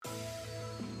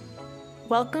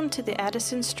Welcome to the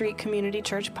Addison Street Community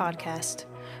Church podcast.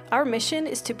 Our mission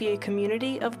is to be a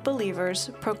community of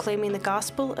believers proclaiming the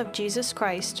gospel of Jesus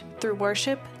Christ through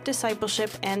worship,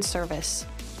 discipleship, and service.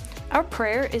 Our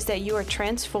prayer is that you are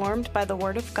transformed by the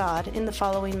Word of God in the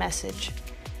following message,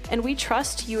 and we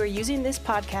trust you are using this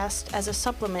podcast as a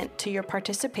supplement to your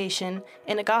participation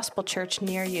in a gospel church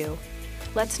near you.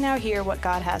 Let's now hear what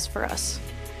God has for us.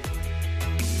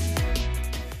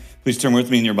 Please turn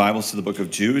with me in your Bibles to the book of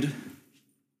Jude.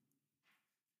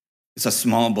 It's a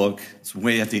small book. It's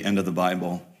way at the end of the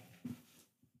Bible.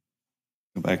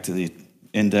 Go back to the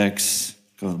index,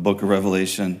 go to the book of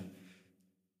Revelation.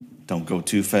 Don't go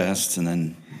too fast, and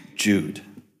then Jude.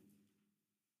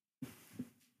 If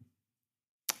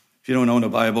you don't own a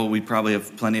Bible, we probably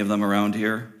have plenty of them around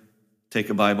here. Take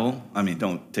a Bible.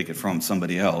 Don't take it from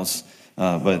somebody else,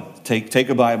 but take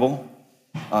a Bible.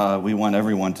 We want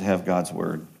everyone to have God's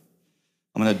Word.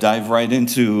 I'm going to dive right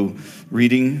into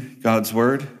reading God's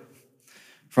Word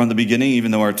from the beginning,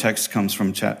 even though our text comes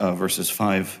from verses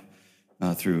 5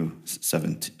 through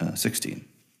 16.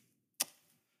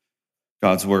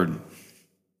 God's Word.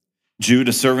 Jude,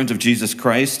 a servant of Jesus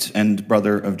Christ and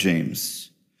brother of James,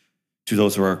 to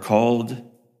those who are called,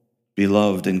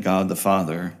 beloved in God the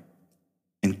Father,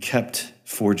 and kept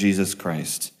for Jesus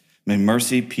Christ, may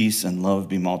mercy, peace, and love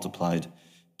be multiplied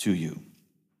to you.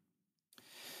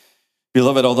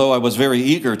 Beloved, although I was very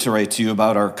eager to write to you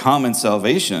about our common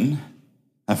salvation,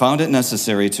 I found it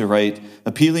necessary to write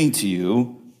appealing to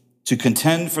you to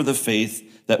contend for the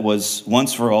faith that was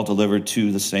once for all delivered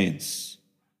to the saints.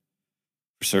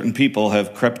 For certain people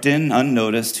have crept in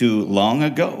unnoticed who long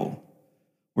ago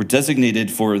were designated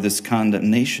for this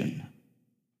condemnation,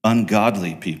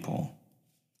 ungodly people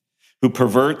who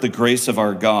pervert the grace of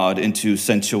our God into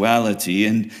sensuality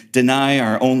and deny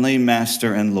our only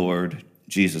Master and Lord,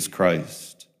 Jesus Christ.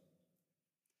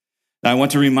 Now, I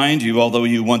want to remind you, although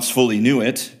you once fully knew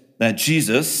it, that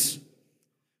Jesus,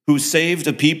 who saved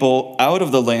a people out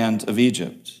of the land of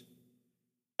Egypt,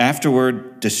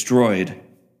 afterward destroyed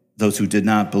those who did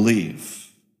not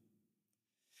believe.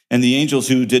 And the angels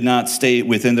who did not stay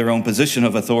within their own position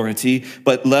of authority,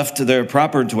 but left their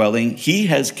proper dwelling, he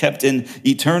has kept in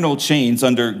eternal chains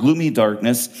under gloomy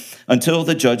darkness until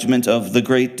the judgment of the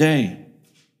great day.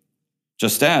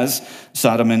 Just as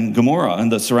Sodom and Gomorrah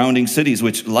and the surrounding cities,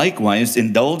 which likewise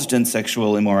indulged in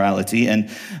sexual immorality and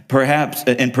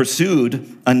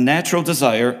pursued unnatural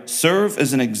desire, serve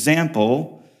as an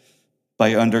example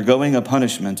by undergoing a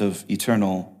punishment of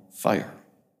eternal fire.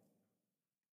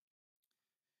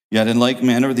 Yet in like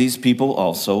manner, these people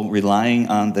also, relying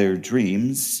on their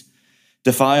dreams,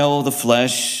 defile the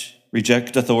flesh,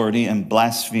 reject authority, and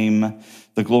blaspheme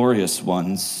the glorious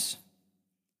ones.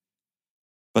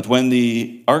 But when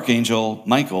the archangel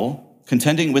Michael,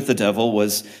 contending with the devil,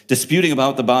 was disputing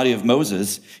about the body of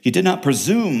Moses, he did not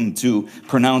presume to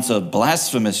pronounce a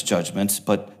blasphemous judgment,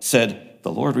 but said,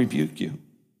 "The Lord rebuke you."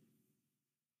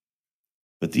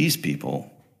 But these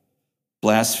people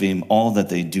blaspheme all that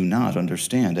they do not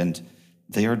understand, and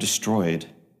they are destroyed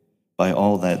by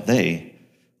all that they,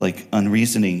 like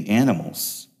unreasoning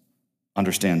animals,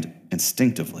 understand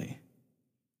instinctively.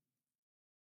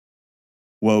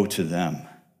 Woe to them!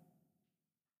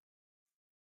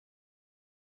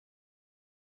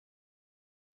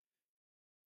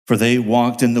 For they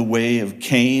walked in the way of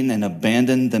Cain and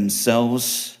abandoned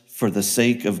themselves for the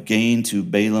sake of gain to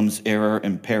Balaam's error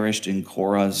and perished in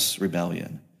Korah's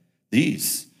rebellion.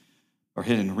 These are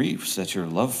hidden reefs at your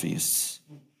love feasts,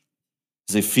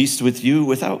 as they feast with you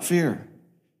without fear.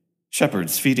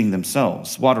 Shepherds feeding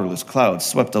themselves, waterless clouds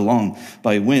swept along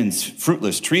by winds,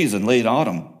 fruitless trees in late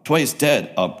autumn, twice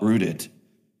dead, uprooted.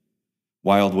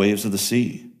 Wild waves of the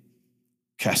sea,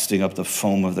 casting up the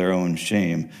foam of their own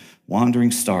shame,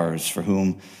 wandering stars for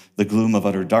whom the gloom of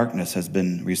utter darkness has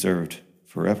been reserved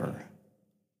forever.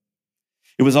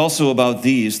 It was also about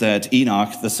these that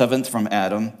Enoch, the seventh from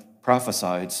Adam,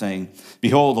 prophesied, saying,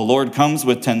 "Behold, the Lord comes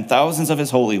with 10,000s of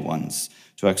his holy ones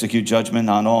to execute judgment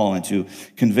on all and to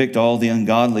convict all the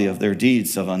ungodly of their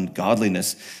deeds of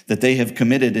ungodliness that they have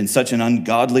committed in such an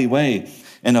ungodly way,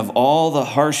 and of all the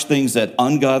harsh things that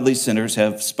ungodly sinners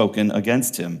have spoken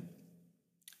against him."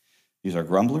 These are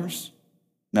grumblers,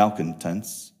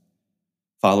 malcontents,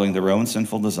 following their own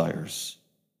sinful desires.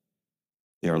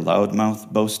 They are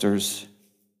loudmouth boasters,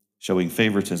 showing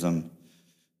favoritism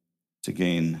to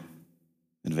gain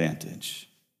advantage.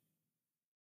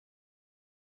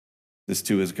 This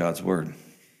too is God's word.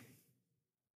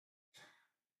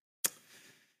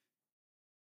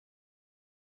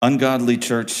 Ungodly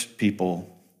church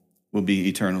people will be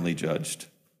eternally judged.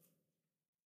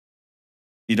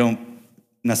 You don't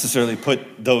necessarily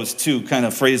put those two kind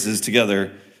of phrases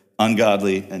together,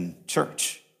 ungodly and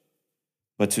church,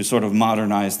 but to sort of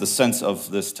modernize the sense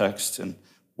of this text and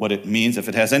what it means, if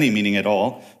it has any meaning at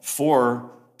all,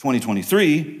 for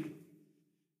 2023,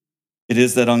 it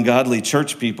is that ungodly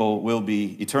church people will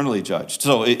be eternally judged.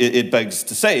 So it begs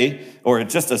to say, or it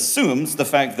just assumes the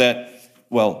fact that,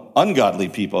 well, ungodly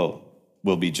people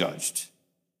will be judged.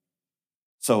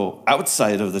 So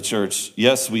outside of the church,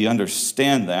 yes, we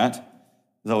understand that,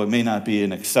 though it may not be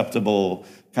an acceptable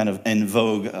kind of en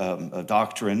vogue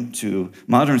doctrine to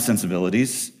modern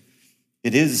sensibilities.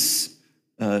 It is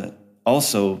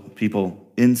also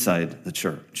people inside the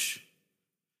church.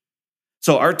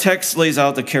 So our text lays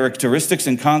out the characteristics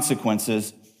and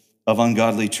consequences of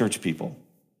ungodly church people,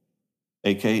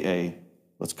 AKA,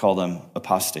 let's call them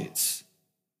apostates.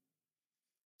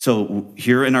 So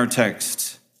here in our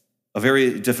text, a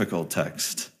very difficult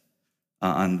text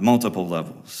on multiple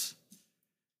levels.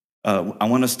 I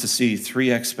want us to see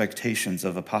three expectations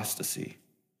of apostasy.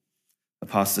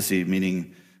 Apostasy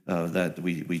meaning that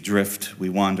we drift, we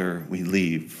wander, we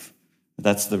leave.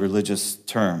 That's the religious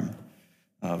term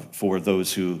for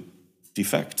those who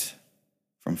defect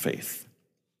from faith.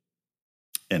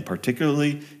 And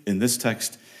particularly in this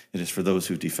text, it is for those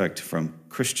who defect from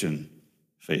Christian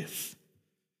faith.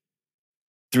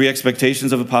 Three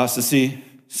expectations of apostasy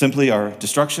simply are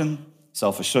destruction,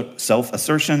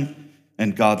 self-assertion,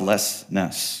 and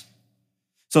godlessness.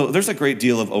 So there's a great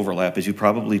deal of overlap, as you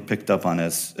probably picked up on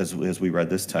as we read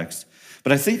this text.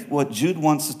 But I think what Jude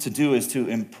wants us to do is to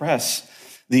impress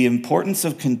the importance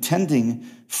of contending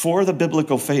for the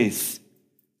biblical faith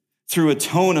through a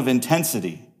tone of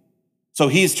intensity. So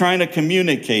he's trying to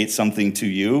communicate something to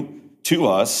you, to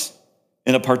us,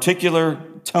 in a particular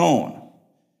tone.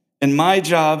 And my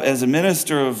job as a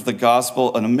minister of the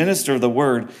gospel and a minister of the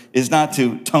word is not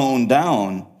to tone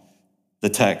down the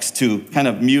text, to kind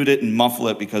of mute it and muffle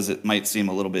it because it might seem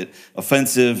a little bit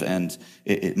offensive and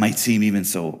it might seem even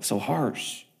so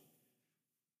harsh.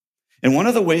 And one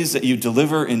of the ways that you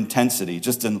deliver intensity,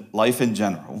 just in life in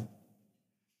general,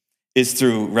 is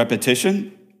through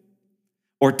repetition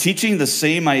or teaching the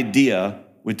same idea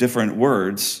with different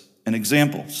words and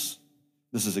examples.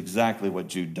 This is exactly what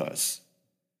Jude does.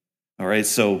 All right,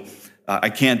 so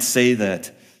I can't say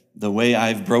that the way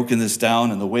I've broken this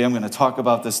down and the way I'm going to talk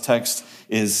about this text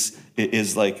is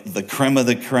like the creme of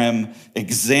the creme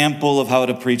example of how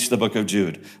to preach the book of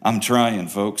Jude. I'm trying,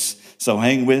 folks. So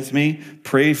hang with me,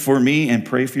 pray for me, and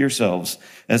pray for yourselves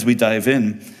as we dive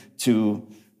in to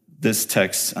this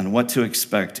text on what to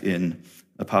expect in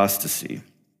apostasy.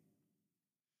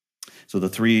 So the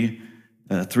three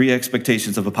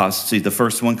expectations of apostasy. The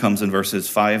first one comes in verses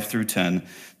 5 through 10.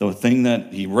 The thing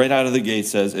that he right out of the gate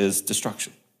says is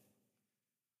destruction.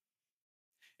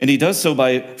 And he does so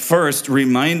by first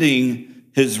reminding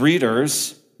his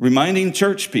readers, reminding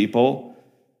church people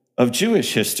of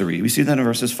Jewish history. We see that in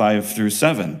verses 5 through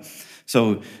 7.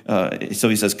 So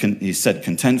he said,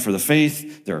 contend for the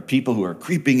faith. There are people who are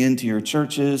creeping into your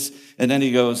churches. And then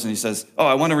he goes and he says,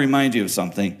 I want to remind you of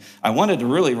something. I wanted to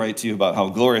really write to you about how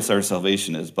glorious our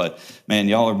salvation is, but man,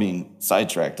 y'all are being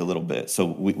sidetracked a little bit. So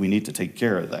we need to take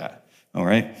care of that. All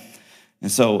right.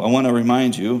 And so I want to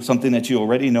remind you something that you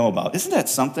already know about. Isn't that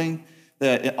something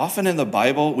that often in the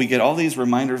Bible, we get all these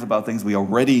reminders about things we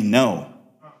already know?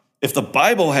 If the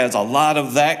Bible has a lot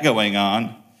of that going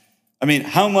on, I mean,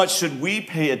 how much should we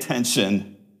pay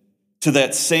attention to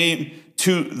that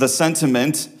to the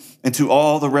sentiment and to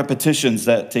all the repetitions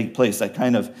that take place, that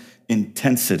kind of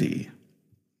intensity?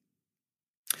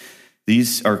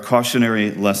 These are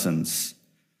cautionary lessons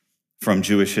from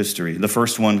Jewish history. The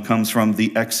first one comes from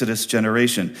the Exodus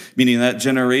generation, meaning that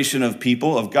generation of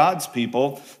people, of God's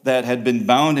people, that had been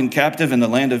bound and captive in the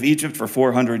land of Egypt for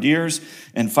 400 years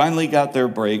and finally got their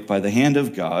break by the hand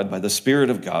of God, by the Spirit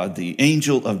of God, the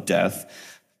angel of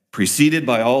death, preceded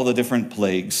by all the different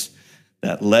plagues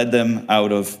that led them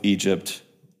out of Egypt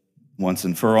once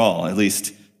and for all, at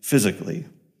least physically.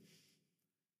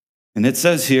 And it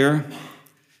says here,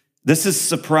 this is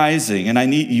surprising,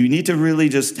 and you need to really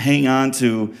just hang on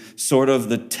to sort of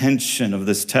the tension of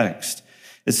this text.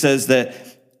 It says that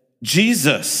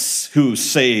Jesus, who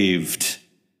saved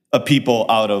a people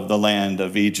out of the land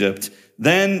of Egypt,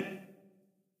 then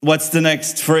what's the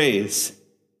next phrase?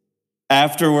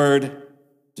 Afterward,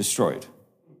 destroyed.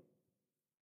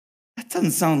 That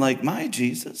doesn't sound like my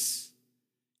Jesus.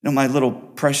 My little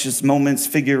precious moments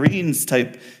figurines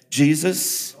type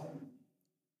Jesus.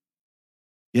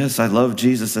 Yes, I love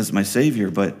Jesus as my Savior,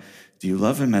 but do you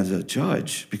love him as a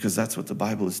judge? Because that's what the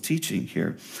Bible is teaching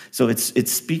here. So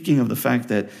it's speaking of the fact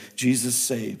that Jesus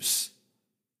saves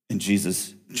and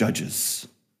Jesus judges.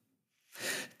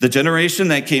 The generation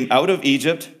that came out of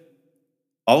Egypt,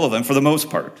 all of them for the most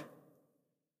part,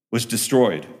 was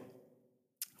destroyed.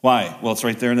 Why? Well, it's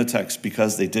right there in the text,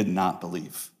 because they did not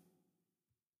believe.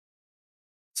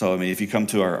 So, if you come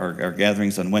to our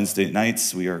gatherings on Wednesday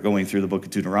nights, we are going through the book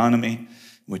of Deuteronomy,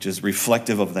 which is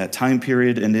reflective of that time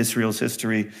period in Israel's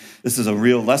history. This is a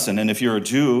real lesson. And if you're a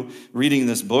Jew reading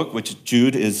this book, which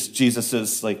Jude is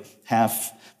Jesus's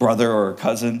half brother or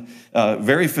cousin,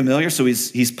 very familiar. So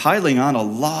he's piling on a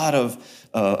lot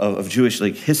of Jewish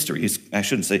history. I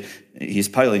shouldn't say he's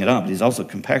piling it on, but he's also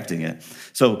compacting it.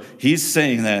 So he's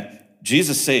saying that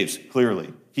Jesus saves,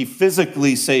 clearly. He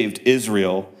physically saved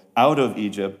Israel out of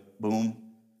Egypt, boom,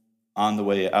 on the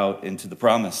way out into the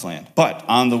promised land. But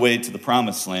on the way to the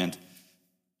promised land,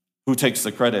 who takes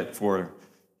the credit for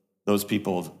those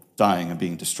people dying and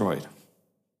being destroyed?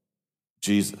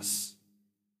 Jesus,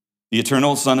 the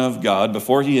eternal Son of God,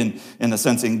 before he, in a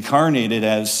sense, incarnated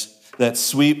as that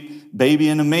sweet baby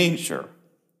in a manger,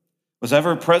 was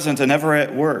ever present and ever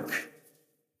at work,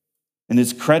 and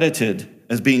is credited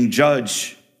as being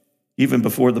judge even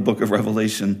before the book of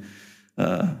Revelation,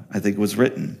 I think, was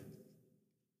written.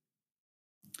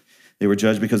 They were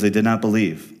judged because they did not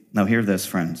believe. Now hear this,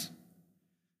 friends.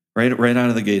 Right out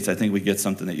of the gates, I think we get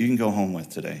something that you can go home with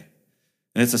today.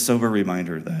 And it's a sober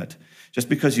reminder that just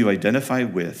because you identify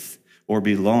with or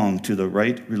belong to the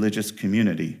right religious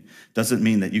community doesn't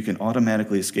mean that you can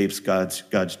automatically escape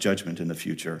God's judgment in the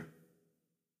future.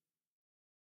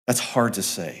 That's hard to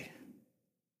say.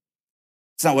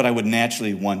 It's not what I would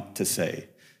naturally want to say.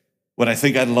 What I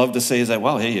think I'd love to say is that,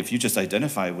 well, hey, if you just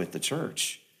identify with the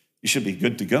church, you should be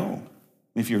good to go.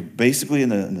 If you're basically in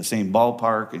the same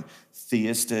ballpark, and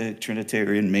theistic,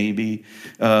 Trinitarian, maybe,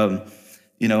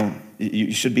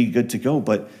 you should be good to go.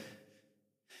 But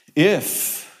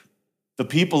if the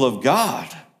people of God,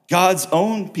 God's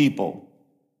own people,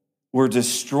 were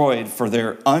destroyed for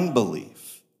their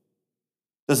unbelief,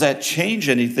 does that change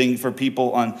anything for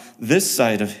people on this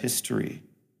side of history?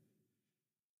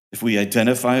 If we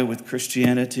identify with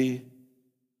Christianity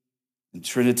and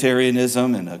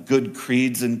Trinitarianism and good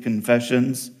creeds and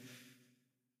confessions,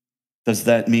 does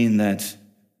that mean that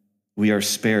we are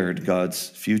spared God's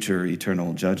future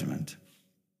eternal judgment?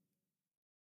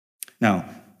 Now,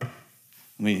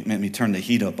 let me turn the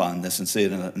heat up on this and say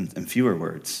it in fewer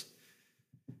words,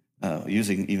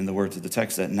 using even the words of the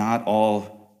text, that not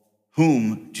all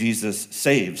whom Jesus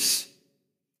saves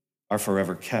are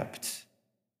forever kept.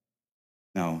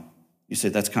 Now, you say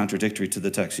that's contradictory to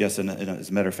the text. Yes, and as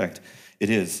a matter of fact, it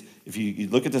is. If you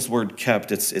look at this word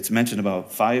kept, it's mentioned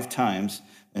about 5 times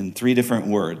in 3 different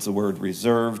words. The word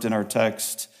reserved in our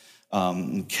text,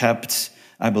 kept,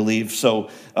 I believe. So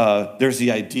there's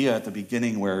the idea at the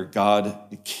beginning where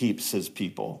God keeps his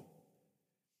people.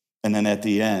 And then at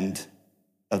the end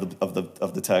of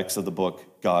the text of the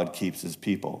book, God keeps his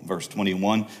people. Verse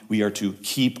 21, we are to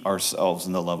keep ourselves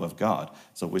in the love of God.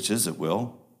 So which is it,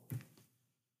 Will?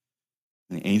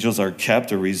 The angels are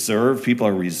kept or reserved. People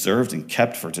are reserved and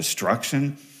kept for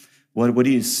destruction. What are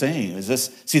you saying? This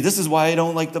is why I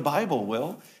don't like the Bible,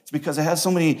 Will. It's because it has so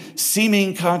many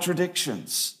seeming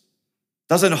contradictions.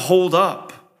 Doesn't hold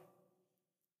up.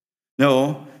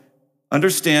 No,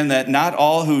 understand that not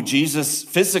all who Jesus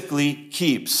physically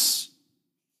keeps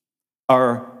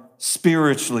are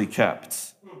spiritually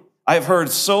kept. I've heard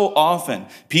so often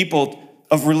people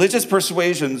of religious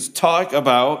persuasions talk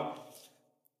about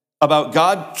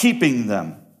God keeping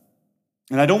them.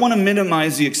 And I don't want to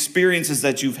minimize the experiences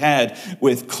that you've had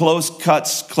with close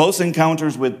cuts, close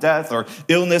encounters with death or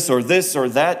illness or this or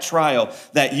that trial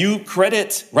that you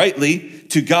credit rightly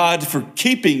to God for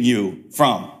keeping you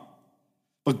from.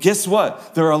 But guess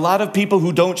what? There are a lot of people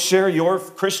who don't share your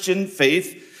Christian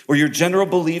faith or your general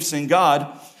beliefs in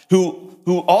God who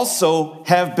also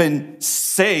have been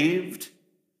saved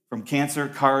from cancer,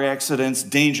 car accidents,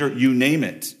 danger, you name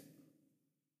it.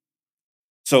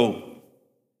 So,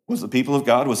 was the people of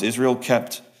God, was Israel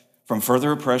kept from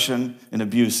further oppression and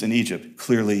abuse in Egypt?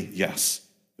 Clearly, yes.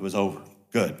 It was over.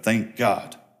 Good. Thank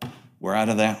God. We're out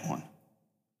of that one.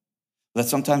 That's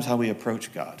sometimes how we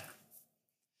approach God.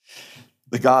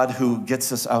 The God who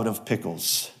gets us out of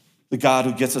pickles. The God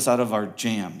who gets us out of our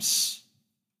jams.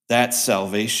 That's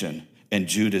salvation. And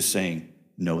Jude is saying,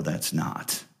 no, that's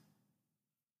not.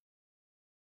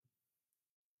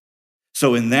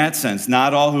 So in that sense,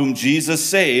 not all whom Jesus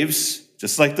saves,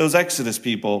 just like those Exodus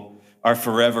people, are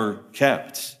forever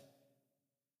kept.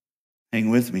 Hang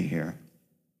with me here.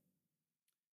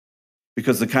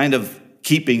 Because the kind of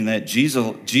keeping that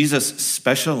Jesus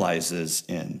specializes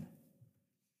in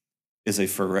is a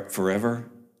forever,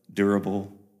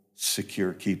 durable,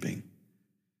 secure keeping.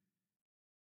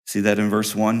 See that in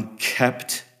verse 1?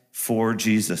 Kept for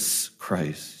Jesus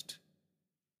Christ.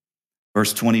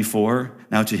 Verse 24,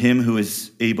 now to him who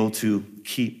is able to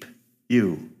keep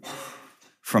you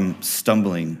from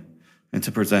stumbling and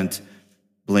to present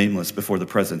blameless before the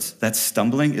presence. That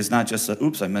stumbling is not just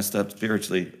oops, I messed up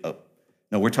spiritually. Oh.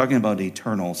 No, we're talking about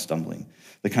eternal stumbling,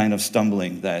 the kind of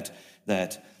stumbling that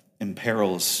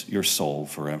imperils your soul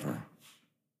forever.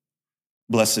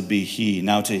 Blessed be he,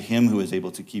 now to him who is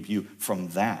able to keep you from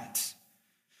that.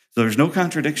 So there's no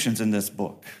contradictions in this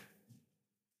book.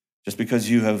 Just because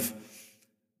you have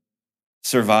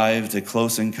survived a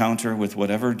close encounter with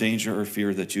whatever danger or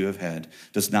fear that you have had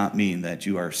does not mean that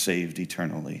you are saved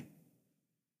eternally.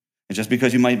 And just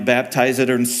because you might baptize it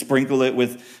or sprinkle it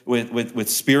with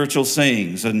spiritual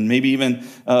sayings and maybe even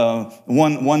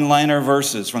one-liner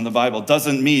verses from the Bible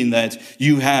doesn't mean that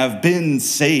you have been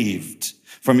saved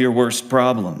from your worst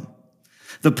problem.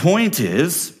 The point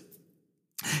is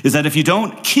that if you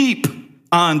don't keep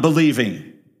on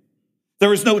believing,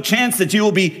 there is no chance that you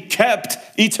will be kept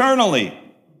eternally.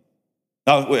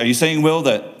 Now, are you saying, Will,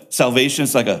 that salvation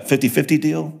is like a 50-50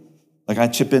 deal? Like I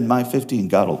chip in my 50 and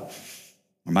God will,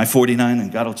 or my 49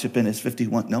 and God will chip in his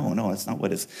 51? No, that's not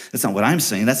what I'm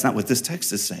saying. That's not what this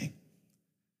text is saying.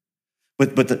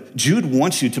 But Jude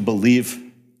wants you to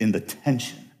believe in the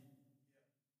tension.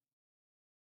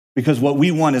 Because what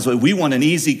we want is an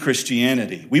easy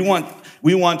Christianity. We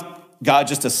want God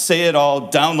just to say it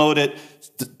all, download it,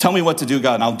 tell me what to do,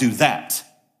 God, and I'll do that.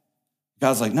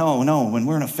 God's like, no, when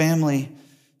we're in a family,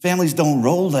 families don't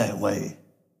roll that way.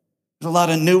 There's a lot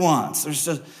of nuance. There's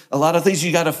just a lot of things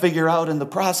you got to figure out in the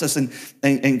process.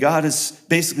 And God is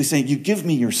basically saying, you give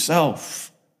me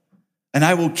yourself, and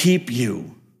I will keep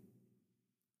you.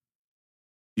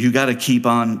 You got to keep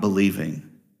on believing.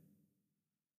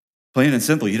 Plain and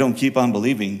simple, you don't keep on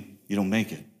believing, you don't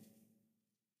make it.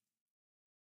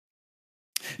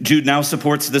 Jude now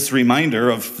supports this reminder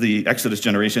of the Exodus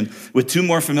generation with two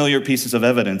more familiar pieces of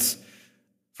evidence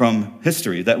from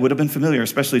history that would have been familiar,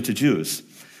 especially to Jews.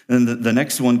 And the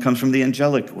next one comes from the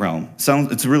angelic realm.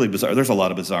 It's really bizarre. There's a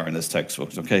lot of bizarre in this text,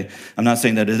 folks, okay? I'm not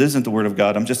saying that it isn't the word of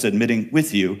God. I'm just admitting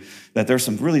with you that there's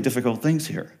some really difficult things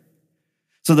here.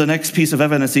 So the next piece of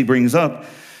evidence he brings up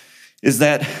is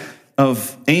that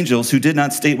of angels who did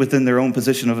not state within their own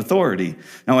position of authority.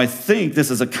 Now, I think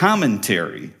this is a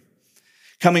commentary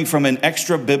coming from an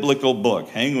extra-biblical book.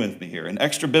 Hang with me here. An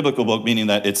extra-biblical book, meaning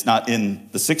that it's not in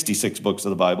the 66 books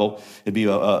of the Bible. It'd be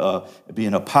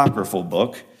an apocryphal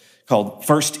book called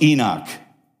First Enoch.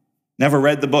 Never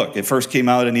read the book. It first came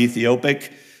out in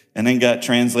Ethiopic and then got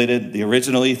translated. The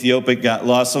original Ethiopic got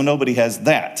lost, so nobody has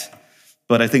that.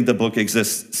 But I think the book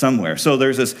exists somewhere. So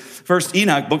there's this First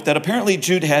Enoch book that apparently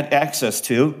Jude had access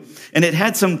to, and it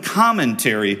had some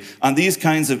commentary on these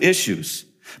kinds of issues.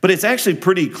 But it's actually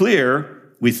pretty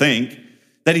clear, we think,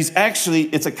 that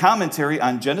it's a commentary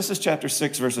on Genesis chapter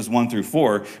 6, verses 1 through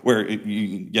 4, where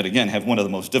you, yet again, have one of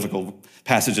the most difficult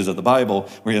passages of the Bible,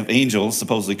 where you have angels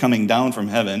supposedly coming down from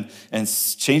heaven and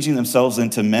changing themselves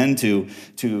into men to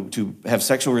have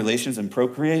sexual relations and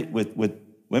procreate with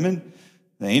women.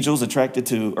 The angels attracted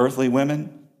to earthly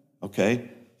women, okay?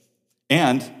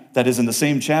 And that is in the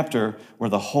same chapter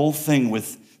where the whole thing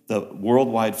with the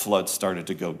worldwide flood started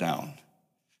to go down.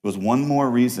 It was one more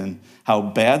reason how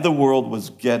bad the world was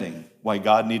getting, why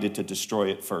God needed to destroy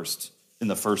it first, in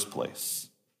the first place.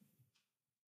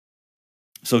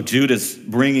 So Jude is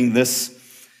bringing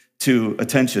this to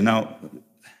attention. Now,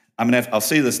 I'll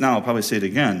say this now, I'll probably say it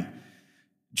again.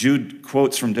 Jude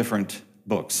quotes from different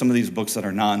books, some of these books that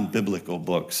are non-biblical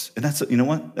books. And that's, you know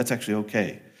what? That's actually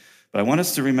okay. But I want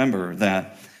us to remember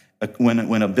that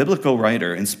when a biblical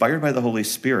writer, inspired by the Holy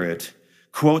Spirit,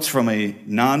 quotes from a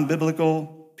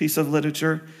non-biblical piece of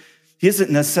literature, he isn't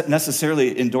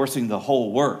necessarily endorsing the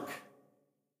whole work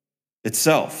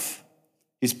itself.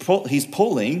 He's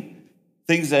pulling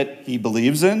things that he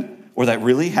believes in or that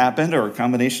really happened or a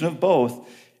combination of both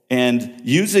and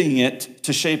using it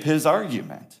to shape his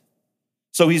argument.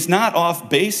 So he's not off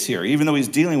base here, even though he's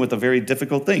dealing with a very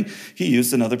difficult thing. He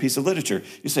used another piece of literature.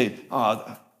 You say,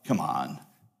 oh, come on.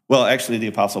 Well, actually, the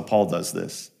Apostle Paul does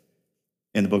this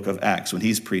in the book of Acts when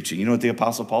he's preaching. You know what the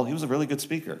Apostle Paul, he was a really good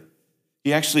speaker.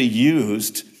 He actually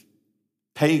used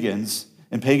pagans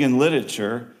and pagan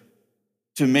literature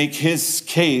to make his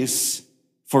case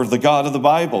for the God of the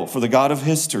Bible, for the God of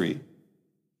history.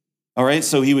 All right,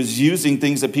 so he was using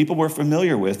things that people were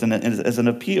familiar with and as an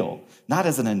appeal, not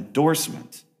as an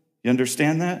endorsement. You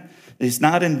understand that? He's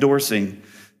not endorsing,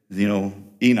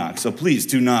 Enoch. So please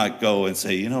do not go and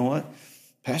say, you know what?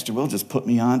 Pastor Will just put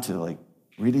me on to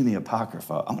reading the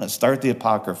Apocrypha. I'm going to start the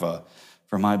Apocrypha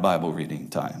for my Bible reading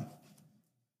time.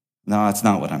 No, that's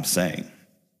not what I'm saying.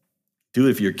 Do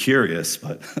if you're curious,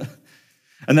 but...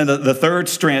 And then the third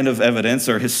strand of evidence,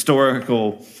 or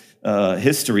historical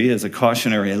history as a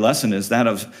cautionary lesson, is that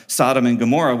of Sodom and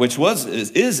Gomorrah, which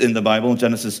is in the Bible in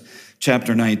Genesis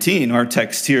chapter 19. Our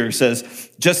text here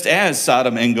says, just as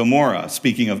Sodom and Gomorrah,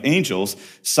 speaking of angels,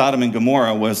 Sodom and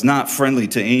Gomorrah was not friendly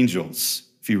to angels,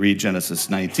 if you read Genesis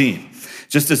 19.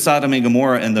 Just as Sodom and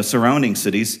Gomorrah and the surrounding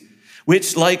cities,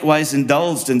 which likewise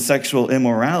indulged in sexual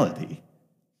immorality.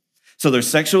 So there's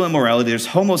sexual immorality, there's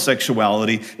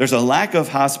homosexuality, there's a lack of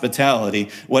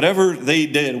hospitality. Whatever they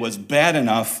did was bad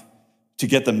enough to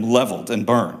get them leveled and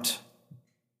burned.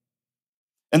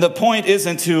 And the point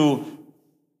isn't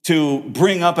to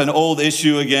bring up an old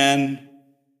issue again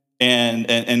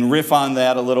and riff on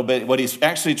that a little bit. What he's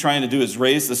actually trying to do is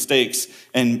raise the stakes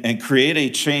and create a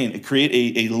chain,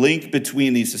 create a link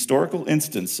between these historical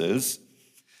instances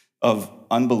of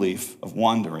unbelief, of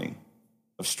wandering,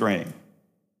 of straying.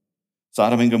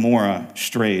 Sodom and Gomorrah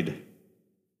strayed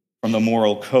from the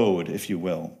moral code, if you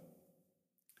will.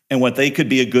 And what they could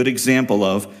be a good example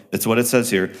of, that's what it says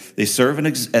here, they serve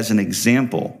as an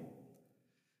example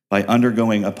by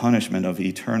undergoing a punishment of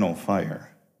eternal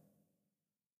fire.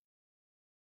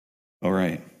 All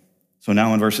right. So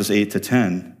now in verses 8 to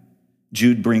 10,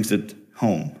 Jude brings it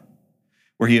home,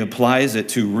 where he applies it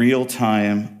to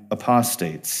real-time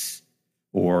apostates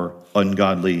or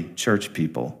ungodly church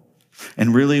people.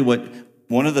 And really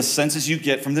one of the senses you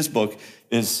get from this book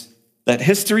is that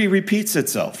history repeats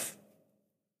itself.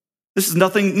 This is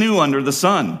nothing new under the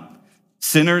sun.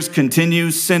 Sinners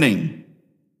continue sinning.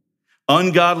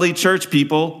 Ungodly church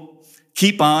people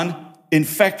keep on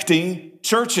infecting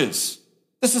churches.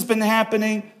 This has been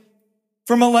happening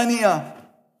for millennia.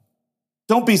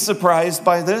 Don't be surprised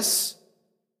by this.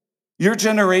 Your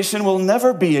generation will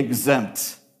never be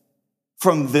exempt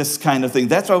from this kind of thing.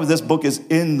 That's why this book is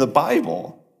in the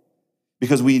Bible,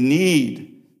 because we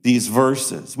need these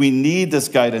verses. We need this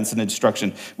guidance and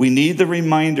instruction. We need the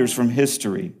reminders from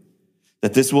history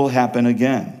that this will happen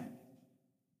again.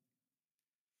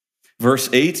 Verse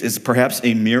 8 is perhaps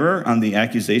a mirror on the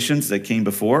accusations that came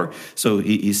before. So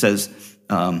he says,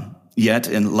 yet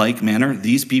in like manner,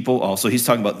 these people also, he's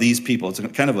talking about these people.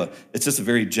 It's just a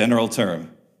very general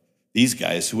term. These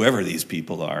guys, whoever these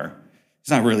people are. He's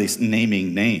not really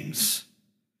naming names.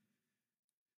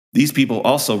 These people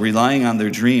also, relying on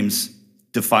their dreams,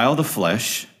 defile the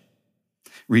flesh,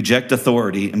 reject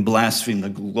authority, and blaspheme the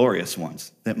glorious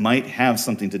ones. That might have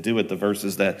something to do with the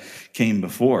verses that came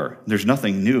before. There's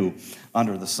nothing new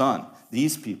under the sun.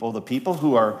 These people, the people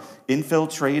who are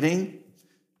infiltrating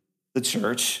the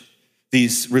church,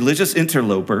 these religious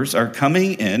interlopers, are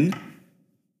coming in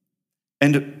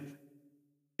and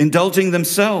indulging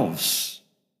themselves.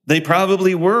 They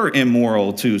probably were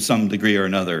immoral to some degree or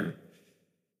another,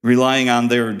 relying on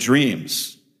their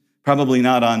dreams, probably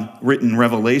not on written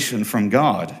revelation from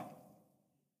God.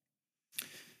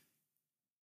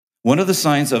 One of the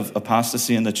signs of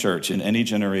apostasy in the church in any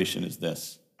generation is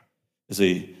this, is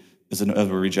a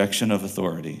rejection of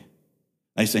authority.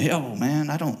 I say, oh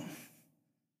man, I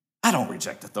don't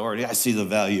reject authority. I see the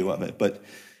value of it. But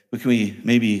can we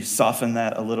maybe soften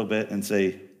that a little bit and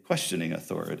say questioning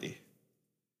authority?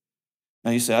 Now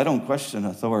you say, I don't question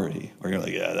authority. Or you're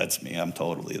like, yeah, that's me. I'm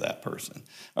totally that person.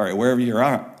 All right, wherever you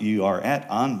are at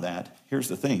on that, here's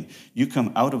the thing. You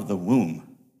come out of the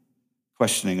womb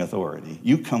questioning authority.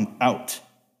 You come out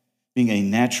being a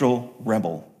natural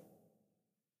rebel.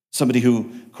 Somebody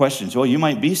who questions. Well, you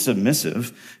might be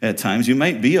submissive at times. You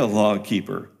might be a law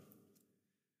keeper.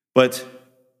 But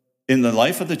in the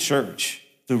life of the church,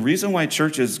 the reason why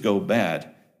churches go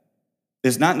bad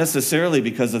is not necessarily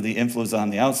because of the influence on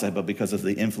the outside, but because of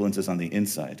the influences on the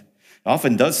inside. It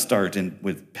often does start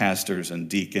with pastors and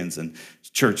deacons and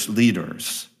church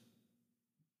leaders.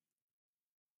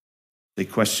 They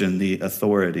question the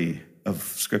authority of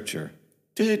Scripture.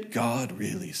 Did God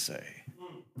really say?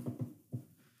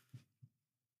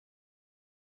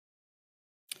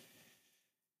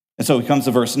 And so it comes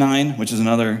to verse 9, which is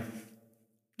another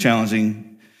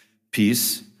challenging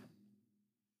piece.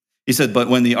 He said, but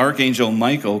when the archangel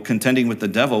Michael, contending with the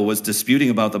devil, was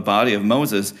disputing about the body of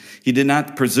Moses, he did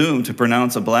not presume to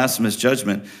pronounce a blasphemous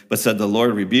judgment, but said, the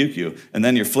Lord rebuke you. And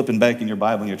then you're flipping back in your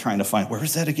Bible and you're trying to find, where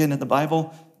is that again in the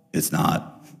Bible? It's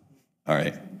not. All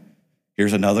right.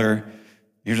 Here's another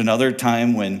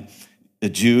time when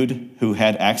Jude, who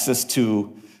had access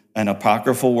to an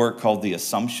apocryphal work called the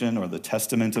Assumption or the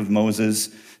Testament of Moses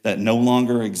that no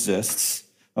longer exists,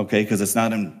 okay, because it's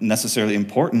not necessarily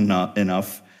important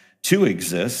enough to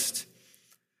exist,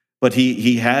 but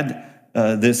he had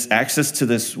this access to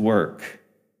this work,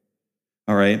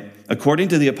 all right? according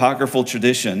to the apocryphal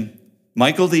tradition,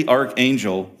 Michael the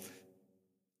archangel,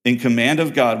 in command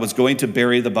of God, was going to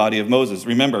bury the body of Moses.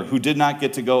 Remember, who did not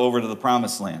get to go over to the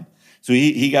promised land. So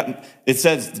it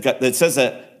says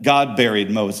that God buried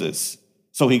Moses.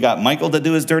 So he got Michael to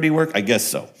do his dirty work? I guess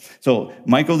so. So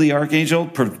Michael the archangel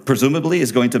presumably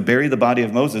is going to bury the body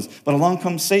of Moses, but along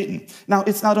comes Satan. Now,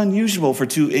 it's not unusual for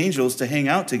two angels to hang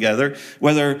out together,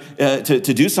 whether to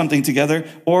do something together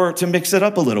or to mix it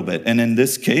up a little bit. And in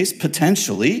this case,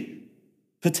 potentially,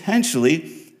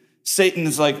 Satan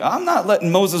is like, I'm not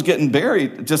letting Moses getting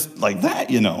buried just like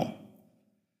that, you know.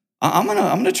 I'm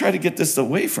gonna try to get this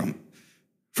away from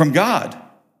God.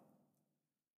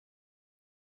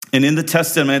 And in the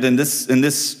Testament, in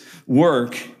this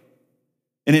work,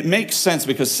 and it makes sense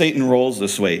because Satan rolls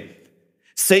this way.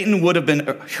 Satan would have been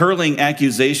hurling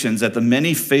accusations at the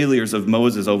many failures of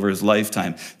Moses over his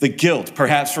lifetime. The guilt,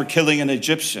 perhaps for killing an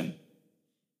Egyptian.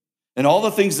 And all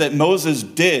the things that Moses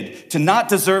did to not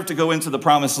deserve to go into the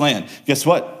promised land. Guess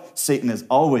what? Satan is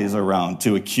always around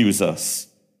to accuse us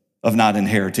of not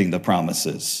inheriting the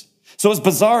promises. So as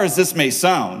bizarre as this may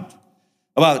sound,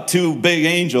 about two big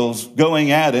angels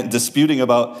going at it, disputing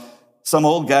about some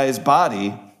old guy's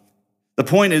body, the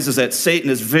point is that Satan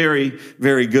is very,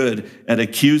 very good at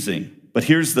accusing. But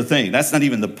here's the thing, that's not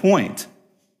even the point.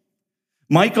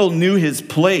 Michael knew his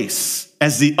place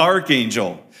as the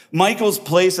archangel. Michael's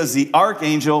place as the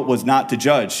archangel was not to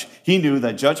judge. He knew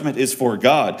that judgment is for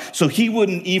God. So he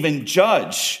wouldn't even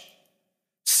judge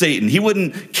Satan. He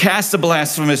wouldn't cast a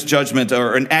blasphemous judgment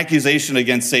or an accusation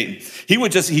against Satan.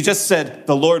 He just said,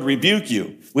 the Lord rebuke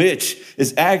you, which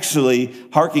is actually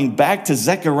harking back to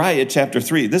Zechariah chapter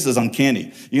 3. This is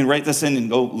uncanny. You can write this in and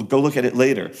go look at it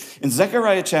later. In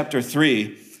Zechariah chapter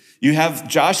 3, you have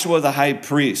Joshua the high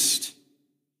priest,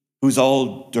 who's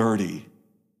all dirty.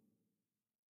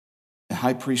 The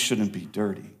high priest shouldn't be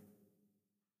dirty.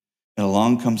 And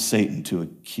along comes Satan to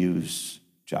accuse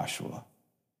Joshua,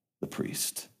 the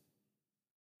priest.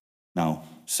 Now,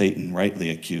 Satan rightly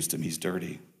accused him. He's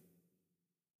dirty.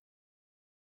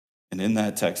 And in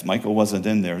that text, Michael wasn't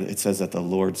in there. It says that the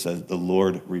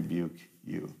Lord rebuke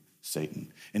you,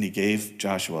 Satan. And he gave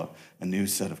Joshua a new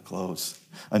set of clothes,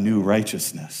 a new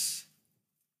righteousness.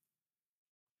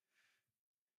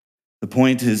 The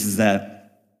point is that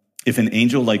if an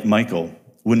angel like Michael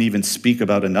wouldn't even speak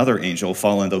about another angel,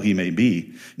 fallen though he may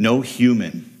be, no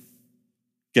human,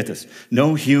 get this,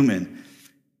 no human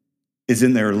is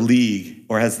in their league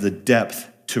or has the depth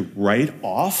to write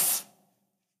off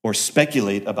or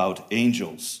speculate about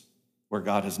angels where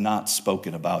God has not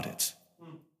spoken about it.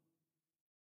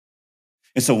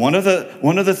 And so one of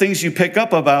the things you pick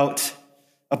up about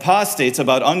apostates,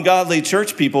 about ungodly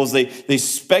church people, is they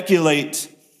speculate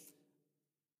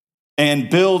and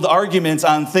build arguments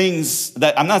on things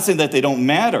that, I'm not saying that they don't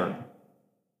matter,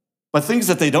 but things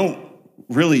that they don't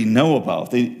really know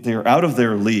about. They're out of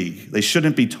their league. They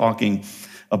shouldn't be talking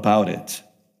about it.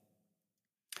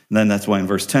 And then that's why in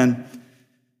verse 10,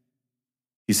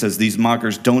 he says, these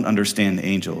mockers don't understand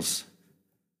angels.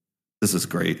 This is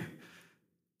great.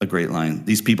 A great line.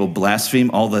 These people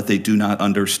blaspheme all that they do not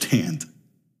understand.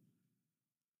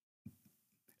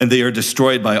 And they are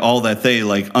destroyed by all that they,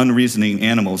 like unreasoning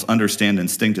animals, understand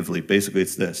instinctively. Basically,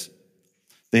 it's this.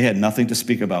 They had nothing to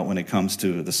speak about when it comes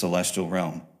to the celestial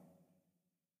realm.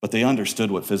 But they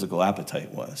understood what physical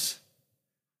appetite was.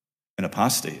 And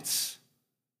apostates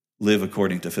live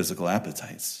according to physical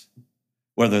appetites.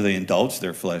 Whether they indulge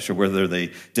their flesh or whether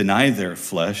they deny their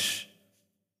flesh,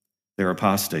 they're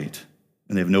apostate.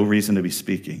 And they have no reason to be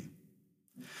speaking.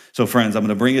 So friends, I'm going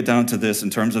to bring it down to this in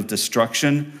terms of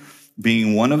destruction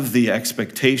being one of the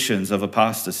expectations of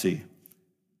apostasy.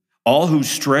 All who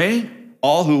stray,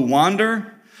 all who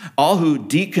wander, all who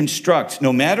deconstruct,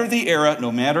 no matter the era,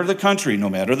 no matter the country, no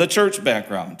matter the church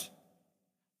background,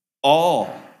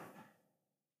 all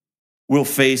will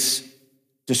face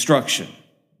destruction.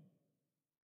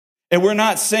 And we're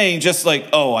not saying just like,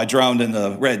 oh, I drowned in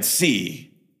the Red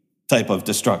Sea type of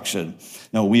destruction.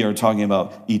 No, we are talking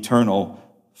about eternal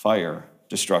fire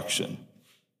destruction.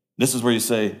 This is where you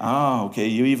say, okay,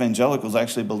 you evangelicals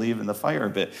actually believe in the fire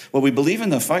bit. Well, we believe in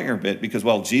the fire bit because,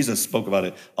 well, Jesus spoke about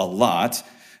it a lot,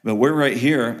 but we're right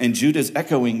here, and Jude is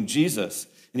echoing Jesus,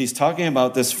 and he's talking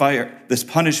about this fire, this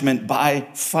punishment by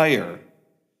fire.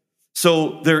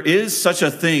 So there is such a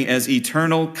thing as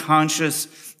eternal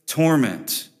conscious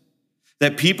torment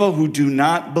that people who do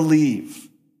not believe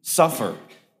suffer.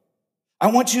 I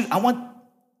want you to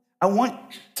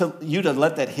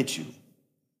let that hit you.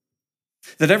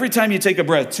 That every time you take a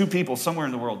breath, two people somewhere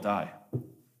in the world die.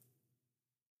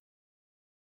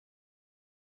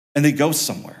 And they go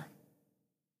somewhere.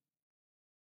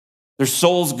 Their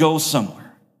souls go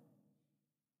somewhere.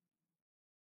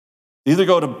 They either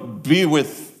go to be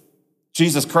with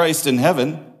Jesus Christ in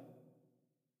heaven.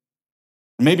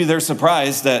 Maybe they're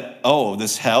surprised that, oh,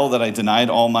 this hell that I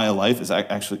denied all my life is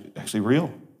actually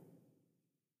real.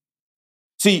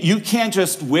 See, you can't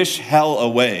just wish hell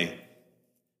away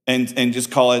and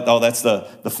just call it, oh, that's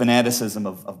the fanaticism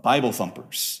of Bible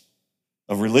thumpers,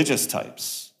 of religious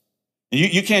types.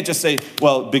 You can't just say,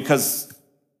 well, because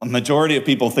a majority of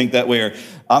people think that way, or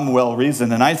I'm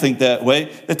well-reasoned and I think that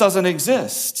way. It doesn't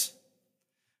exist.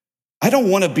 I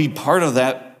don't want to be part of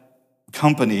that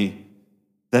company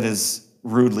that is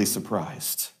rudely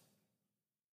surprised.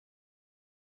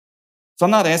 So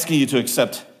I'm not asking you to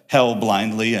accept hell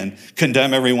blindly and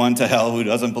condemn everyone to hell who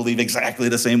doesn't believe exactly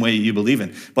the same way you believe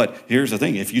in. But here's the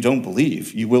thing, if you don't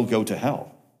believe, you will go to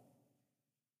hell.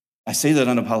 I say that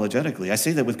unapologetically. I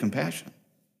say that with compassion.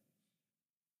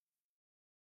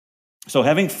 So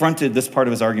having fronted this part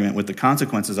of his argument with the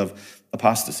consequences of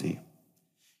apostasy,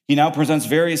 he now presents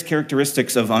various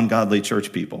characteristics of ungodly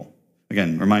church people.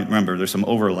 Again, remember, there's some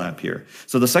overlap here.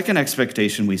 So the second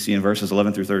expectation we see in verses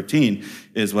 11 through 13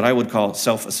 is what I would call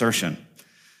self-assertion.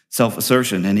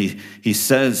 Self-assertion. And he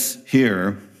says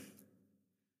here,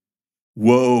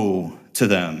 woe to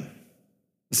them.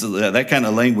 That kind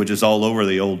of language is all over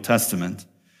the Old Testament.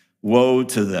 Woe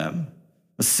to them.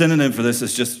 A synonym for this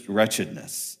is just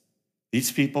wretchedness.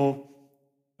 These people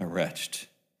are wretched.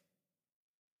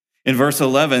 In verse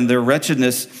 11, their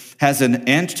wretchedness has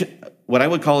what I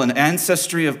would call an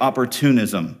ancestry of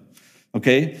opportunism.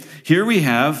 Okay? Here we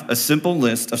have a simple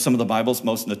list of some of the Bible's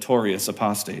most notorious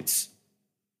apostates.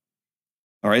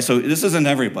 All right, so this isn't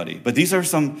everybody, but these are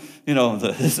some,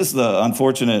 this is the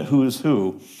unfortunate who's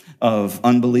who of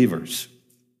unbelievers.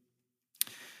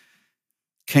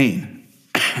 Cain.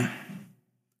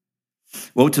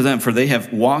 Woe to them, for they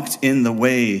have walked in the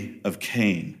way of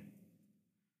Cain.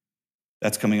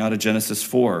 That's coming out of Genesis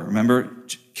 4. Remember,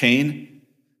 Cain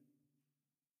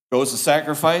goes to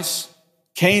sacrifice.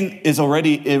 Cain is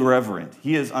already irreverent.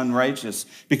 He is unrighteous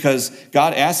because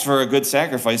God asked for a good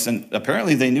sacrifice, and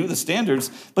apparently they knew the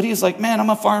standards, but he's like, man, I'm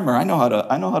a farmer. I know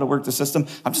how to work the system.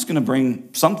 I'm just going to bring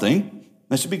something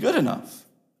that should be good enough.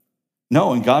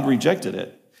 No, and God rejected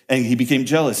it. And he became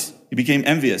jealous. He became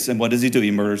envious. And what does he do?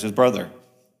 He murders his brother.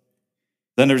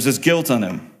 Then there's this guilt on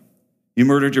him. You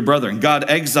murdered your brother. And God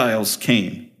exiles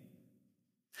Cain.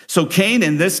 So Cain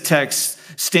in this text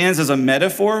stands as a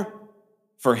metaphor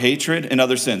for hatred and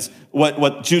other sins.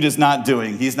 What Jude is not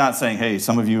doing, he's not saying, hey,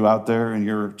 some of you out there in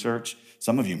your church,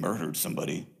 some of you murdered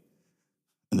somebody,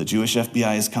 and the Jewish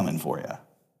FBI is coming for you.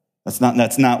 That's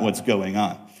not what's going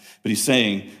on. But he's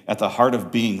saying at the heart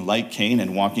of being like Cain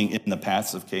and walking in the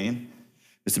paths of Cain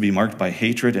is to be marked by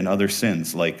hatred and other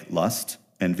sins like lust,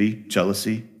 envy,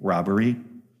 jealousy, robbery.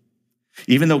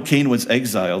 Even though Cain was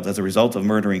exiled as a result of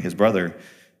murdering his brother,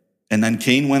 and then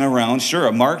Cain went around, sure,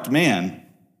 a marked man,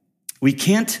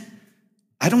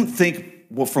 I don't think,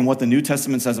 from what the New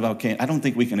Testament says about Cain, I don't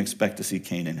think we can expect to see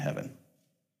Cain in heaven.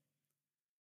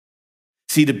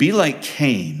 See, to be like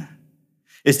Cain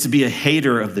is to be a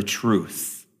hater of the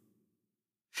truth.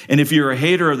 And if you're a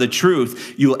hater of the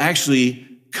truth, you will actually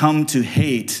come to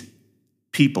hate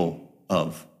people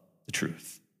of the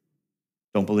truth.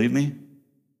 Don't believe me?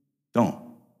 Don't.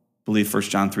 Believe 1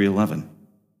 John 3:11.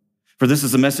 For this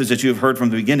is the message that you have heard from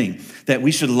the beginning, that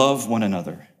we should love one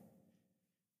another.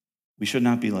 We should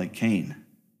not be like Cain,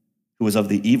 who was of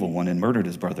the evil one and murdered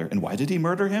his brother. And why did he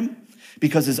murder him?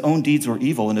 Because his own deeds were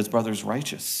evil and his brother's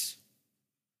righteous.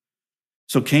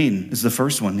 So Cain is the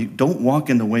first one. Don't walk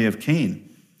in the way of Cain.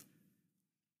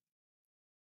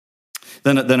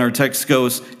 Then our text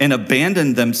goes, and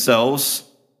abandoned themselves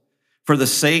for the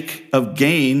sake of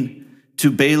gain to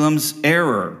Balaam's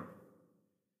error.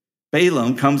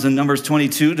 Balaam comes in Numbers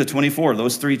 22 to 24,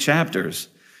 those 3 chapters.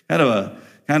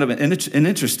 Kind of an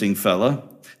interesting fella.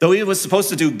 Though he was supposed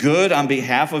to do good on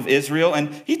behalf of Israel,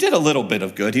 and he did a little bit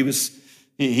of good. He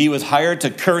was hired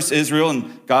to curse Israel,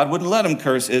 and God wouldn't let him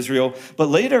curse Israel. But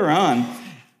later on,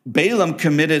 Balaam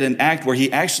committed an act where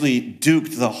he actually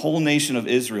duped the whole nation of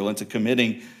Israel into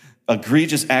committing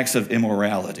egregious acts of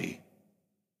immorality.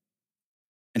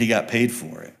 And he got paid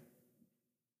for it.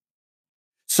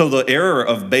 So the error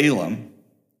of Balaam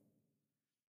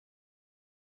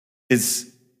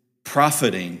is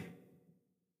profiting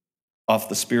off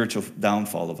the spiritual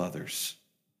downfall of others.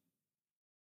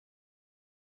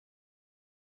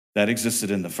 That existed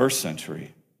in the first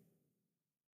century,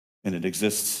 and it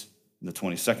exists in the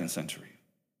 22nd century.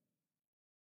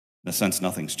 In a sense,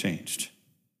 nothing's changed.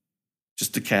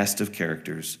 Just a cast of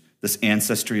characters, this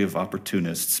ancestry of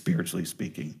opportunists, spiritually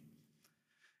speaking.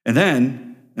 And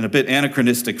then in a bit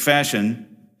anachronistic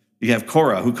fashion, you have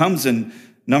Korah, who comes in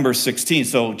number 16.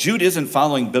 So Jude isn't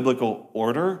following biblical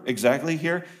order exactly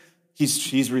here.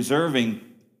 He's reserving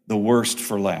the worst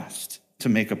for last to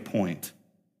make a point.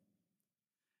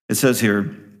 It says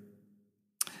here,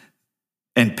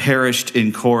 and perished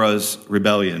in Korah's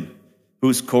rebellion.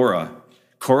 Who's Korah?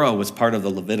 Korah was part of the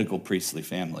Levitical priestly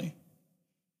family.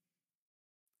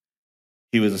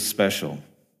 He was a special.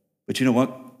 But you know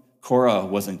what? Korah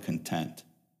wasn't content.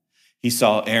 He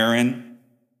saw Aaron,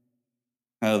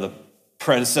 the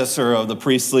predecessor of the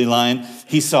priestly line.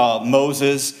 He saw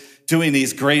Moses doing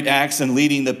these great acts and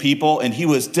leading the people, and he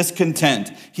was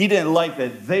discontent. He didn't like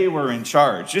that they were in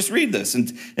charge. Just read this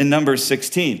in Numbers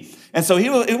 16. And so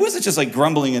it wasn't just like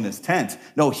grumbling in his tent.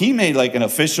 No, he made like an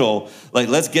official, like,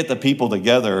 let's get the people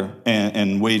together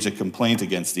and wage a complaint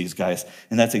against these guys.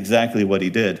 And that's exactly what he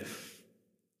did.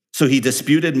 So he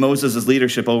disputed Moses'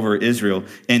 leadership over Israel,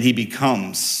 and he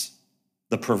becomes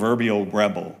the proverbial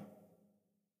rebel,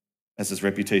 as his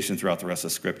reputation throughout the rest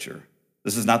of Scripture.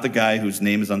 This is not the guy whose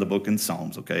name is on the book in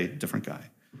Psalms, okay? Different guy,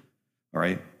 all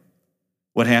right?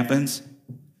 What happens?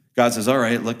 God says, all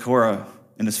right, let Korah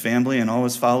and his family and all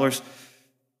his followers,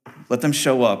 let them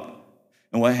show up.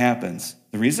 And what happens?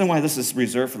 The reason why this is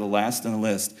reserved for the last in the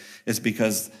list is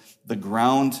because the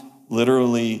ground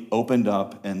literally opened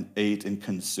up and ate and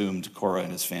consumed Korah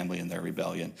and his family in their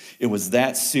rebellion. It was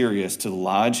that serious to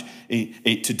lodge,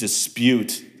 to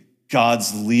dispute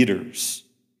God's leaders,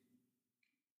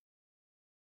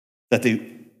 that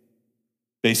they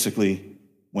basically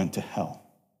went to hell.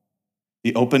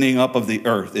 The opening up of the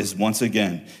earth is once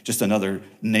again just another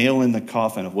nail in the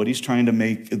coffin of what he's trying to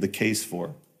make the case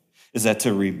for, is that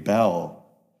to rebel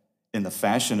in the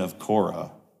fashion of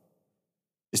Korah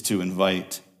is to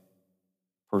invite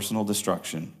personal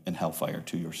destruction and hellfire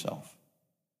to yourself.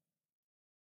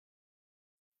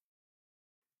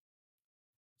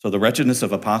 So the wretchedness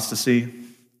of apostasy,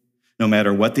 no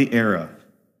matter what the era,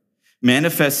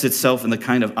 manifests itself in the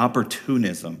kind of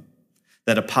opportunism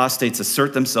that apostates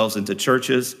assert themselves into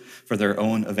churches for their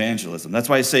own evangelism. That's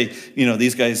why I say,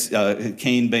 these guys,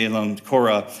 Cain, Balaam,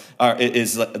 Korah,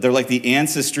 they're like the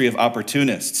ancestry of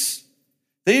opportunists.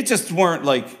 They just weren't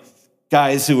like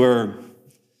guys who were,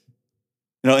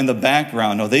 in the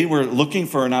background. No, they were looking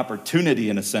for an opportunity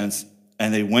in a sense,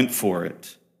 and they went for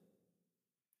it.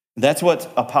 That's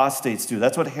what apostates do.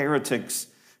 That's what heretics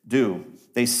do.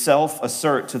 They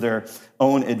self-assert to their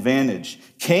own advantage.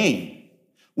 Cain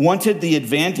wanted the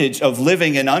advantage of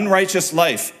living an unrighteous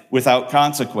life without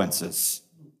consequences.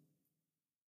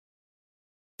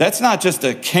 That's not just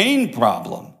a Cain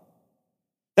problem.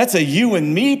 That's a you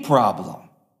and me problem.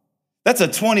 That's a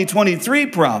 2023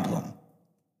 problem.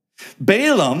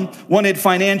 Balaam wanted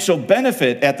financial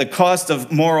benefit at the cost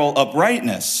of moral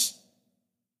uprightness.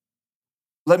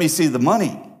 Let me see the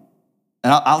money,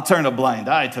 and I'll turn a blind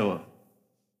eye to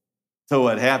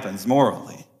what happens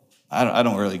morally. I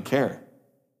don't really care.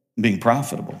 I'm being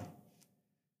profitable.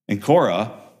 And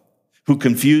Korah, who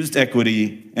confused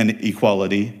equity and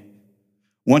equality,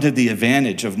 wanted the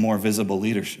advantage of more visible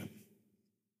leadership.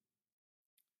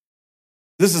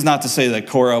 This is not to say that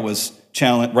Korah was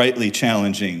rightly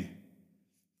challenging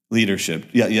leadership.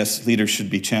 Yes, leaders should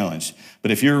be challenged.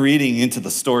 But if you're reading into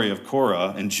the story of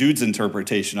Korah and Jude's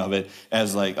interpretation of it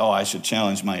as like, oh, I should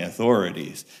challenge my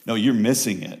authorities. No, you're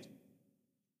missing it.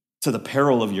 To the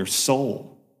peril of your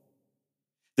soul.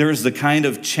 There is the kind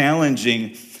of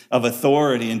challenging of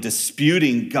authority and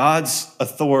disputing God's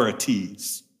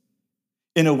authorities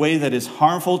in a way that is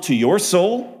harmful to your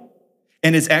soul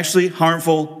and is actually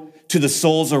harmful to the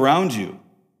souls around you.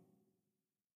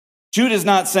 Jude is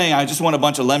not saying, I just want a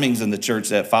bunch of lemmings in the church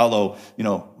that follow,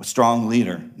 a strong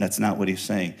leader. That's not what he's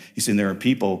saying. He's saying there are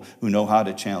people who know how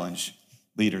to challenge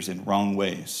leaders in wrong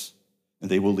ways,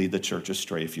 and they will lead the church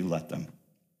astray if you let them.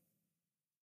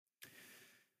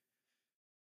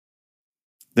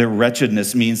 Their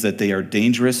wretchedness means that they are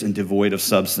dangerous and devoid of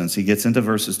substance. He gets into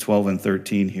verses 12 and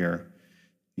 13 here.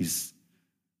 He's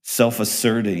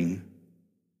self-asserting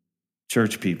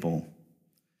church people.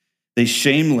 They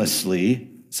shamelessly,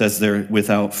 says they're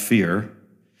without fear.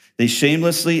 They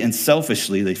shamelessly and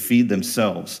selfishly, they feed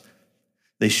themselves.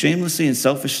 They shamelessly and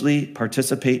selfishly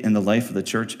participate in the life of the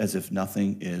church as if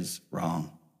nothing is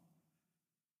wrong.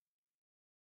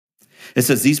 It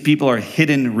says these people are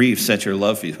hidden reefs at your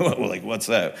love feast. Like, what's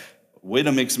that? Way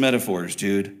to mix metaphors,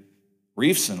 Jude.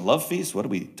 Reefs and love feasts? What are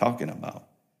we talking about?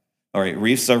 All right,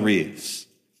 reefs are reefs.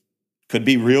 Could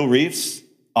be real reefs.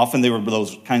 Often they were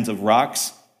those kinds of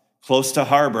rocks close to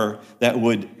harbor that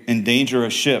would endanger a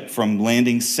ship from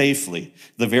landing safely.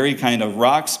 The very kind of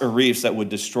rocks or reefs that would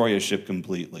destroy a ship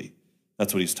completely.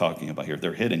 That's what he's talking about here.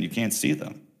 They're hidden. You can't see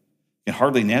them. You can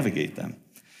hardly navigate them.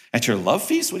 At your love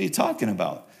feast, what are you talking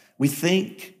about? We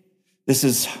think this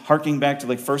is harking back to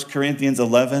like 1 Corinthians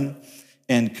 11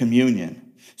 and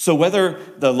communion. So whether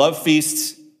the love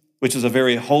feasts, which is a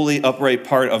very holy, upright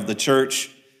part of the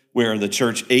church, where the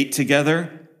church ate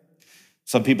together,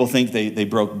 some people think they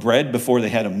broke bread before they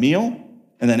had a meal,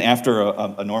 and then after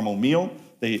a normal meal,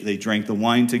 they drank the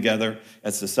wine together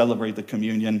as to celebrate the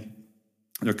communion,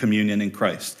 their communion in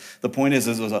Christ. The point is,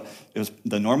 it was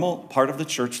the normal part of the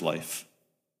church life.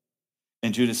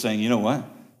 And Jude is saying, you know what?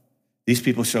 These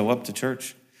people show up to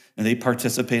church, and they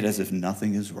participate as if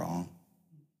nothing is wrong.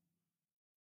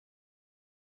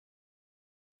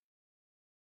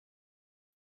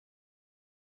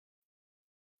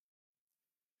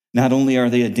 Not only are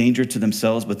they a danger to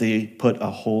themselves, but they put a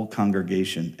whole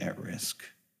congregation at risk.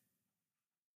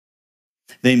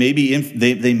 They may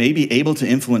be able to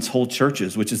influence whole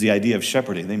churches, which is the idea of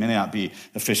shepherding. They may not be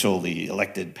officially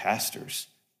elected pastors,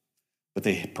 but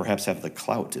they perhaps have the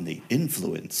clout and the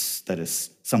influence that is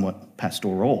somewhat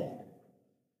pastoral.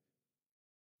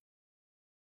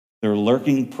 Their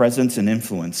lurking presence and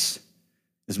influence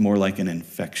is more like an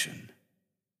infection.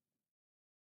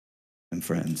 And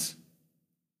friends,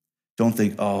 don't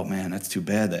think, oh man, that's too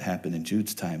bad that happened in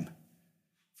Jude's time.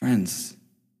 Friends,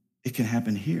 it can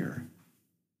happen here.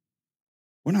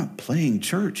 We're not playing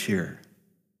church here.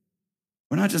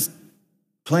 We're not just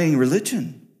playing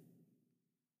religion.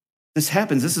 This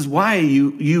happens. This is why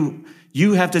you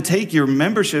have to take your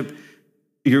membership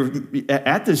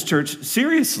at this church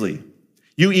seriously.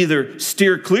 You either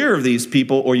steer clear of these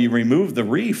people or you remove the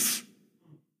reef.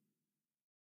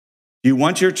 You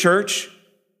want your church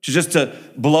to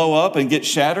blow up and get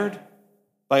shattered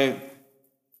by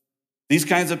these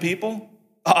kinds of people?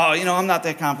 Oh, I'm not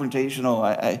that confrontational.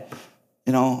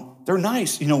 They're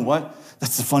nice. You know what?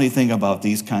 That's the funny thing about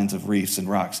these kinds of reefs and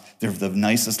rocks. They're the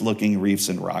nicest looking reefs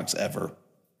and rocks ever.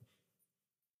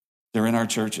 They're in our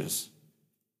churches.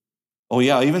 Oh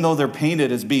yeah, even though they're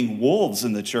painted as being wolves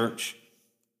in the church,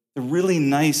 they're really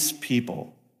nice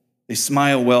people. They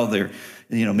smile well.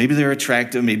 Maybe they're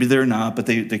attractive, maybe they're not, but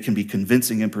they can be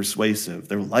convincing and persuasive.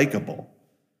 They're likable.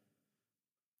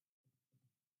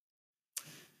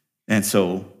 And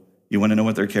so, you want to know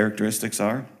what their characteristics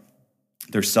are?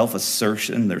 Their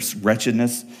self-assertion, their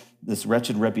wretchedness, this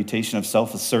wretched reputation of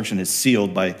self-assertion is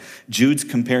sealed by Jude's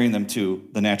comparing them to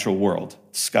the natural world: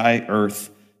 sky, earth,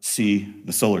 sea,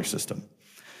 the solar system.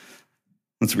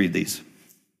 Let's read these.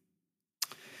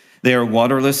 They are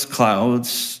waterless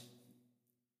clouds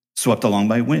swept along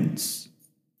by winds.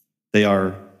 They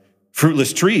are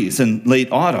fruitless trees in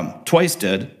late autumn, twice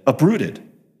dead, uprooted.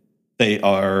 They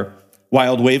are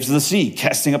wild waves of the sea,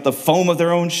 casting up the foam of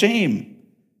their own shame.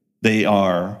 They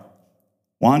are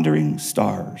wandering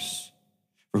stars,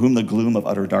 for whom the gloom of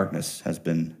utter darkness has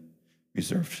been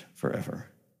reserved forever.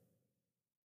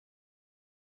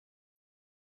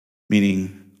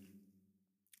 Meaning,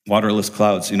 waterless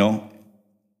clouds,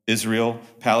 Israel,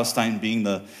 Palestine being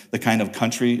the kind of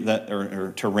country that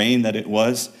or terrain that it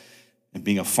was, and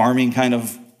being a farming kind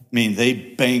of, they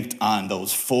banked on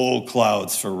those full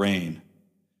clouds for rain.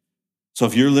 So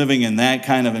if you're living in that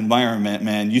kind of environment,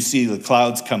 man, you see the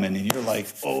clouds coming and you're like,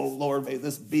 oh Lord, may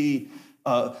this be,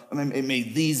 may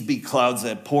these be clouds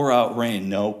that pour out rain.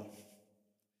 Nope.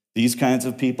 These kinds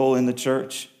of people in the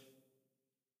church,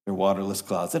 they're waterless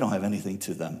clouds. They don't have anything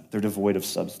to them. They're devoid of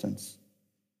substance.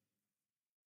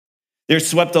 They're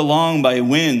swept along by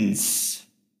winds.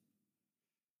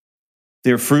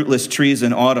 They're fruitless trees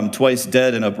in autumn, twice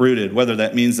dead and uprooted, whether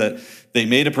that means that they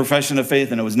made a profession of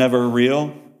faith and it was never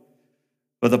real.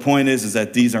 But the point is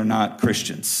that these are not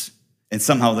Christians, and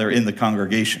somehow they're in the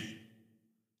congregation.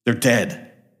 They're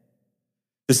dead.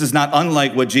 This is not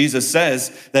unlike what Jesus says,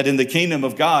 that in the kingdom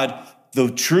of God, the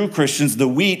true Christians, the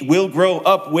wheat, will grow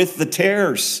up with the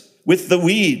tares, with the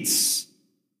weeds.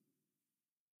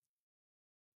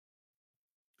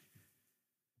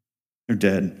 They're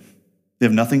dead. They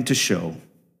have nothing to show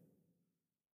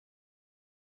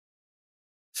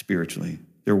spiritually.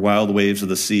 They're wild waves of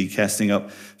the sea casting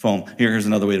up foam. Here's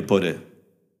another way to put it.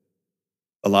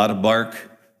 A lot of bark,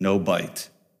 no bite.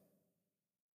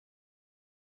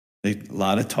 A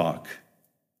lot of talk,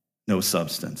 no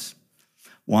substance.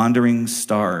 Wandering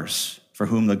stars, for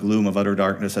whom the gloom of utter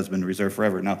darkness has been reserved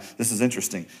forever. Now, this is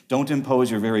interesting. Don't impose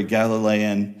your very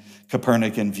Galilean,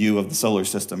 Copernican view of the solar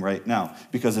system right now,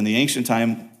 because in the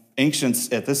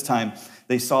ancients at this time,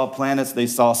 they saw planets, they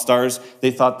saw stars,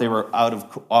 they thought they were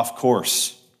off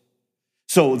course.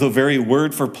 So the very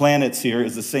word for planets here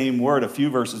is the same word a few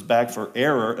verses back for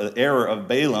error of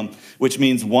Balaam, which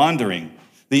means wandering.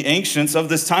 the ancients of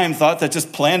this time thought that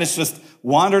just planets just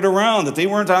wandered around, that they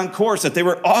weren't on course, that they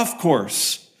were off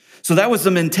course. So that was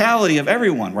the mentality of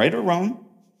everyone, right or wrong,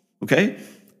 okay?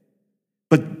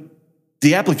 But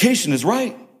the application is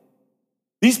right.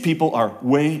 These people are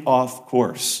way off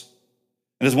course.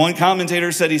 And as one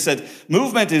commentator said, he said,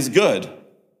 movement is good,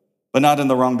 but not in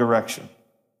the wrong direction.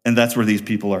 And that's where these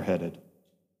people are headed.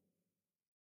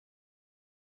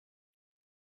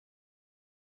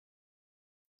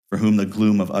 For whom the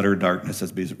gloom of utter darkness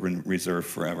has been reserved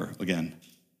forever. Again,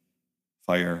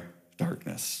 fire,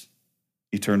 darkness,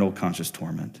 eternal conscious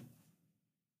torment.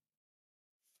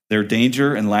 Their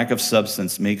danger and lack of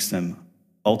substance makes them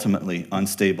ultimately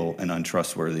unstable and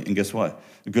untrustworthy. And guess what?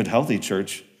 A good, healthy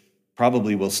church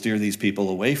probably will steer these people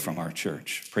away from our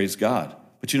church. Praise God.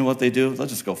 But you know what they do? They'll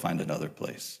just go find another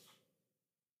place.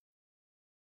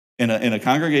 In a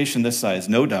congregation this size,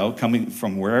 no doubt, coming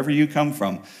from wherever you come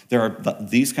from, there are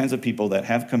these kinds of people that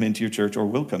have come into your church or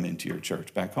will come into your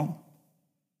church back home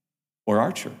or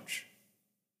our church.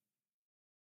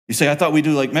 You say, I thought we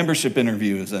do like membership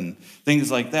interviews and things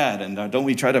like that, and don't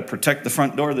we try to protect the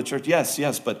front door of the church?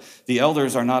 Yes, but the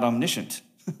elders are not omniscient.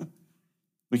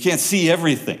 We can't see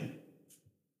everything.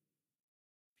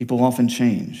 People often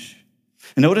change.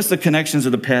 And notice the connections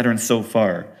of the pattern so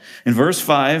far. In verse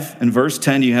 5 and verse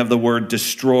 10, you have the word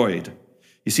destroyed.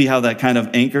 You see how that kind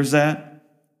of anchors that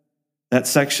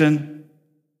section?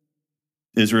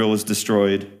 Israel was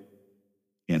destroyed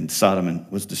and Sodom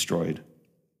was destroyed.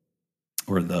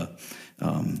 Or what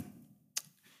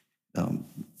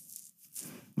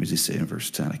does he say in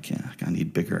verse 10? I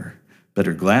need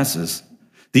better glasses.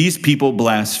 These people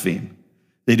blaspheme.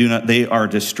 They are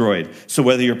destroyed. So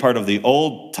whether you're part of the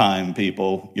old time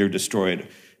people, you're destroyed.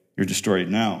 You're destroyed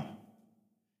now.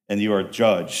 And you are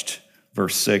judged.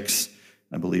 Verse 6,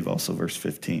 I believe also verse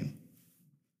 15.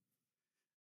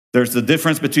 There's the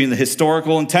difference between the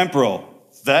historical and temporal.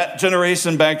 That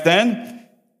generation back then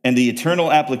and the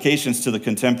eternal applications to the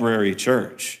contemporary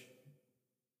church.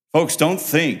 Folks, don't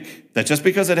think that just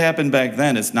because it happened back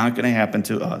then, it's not going to happen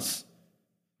to us.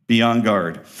 Be on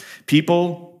guard.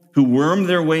 People who worm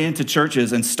their way into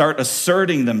churches and start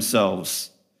asserting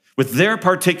themselves with their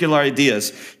particular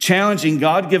ideas, challenging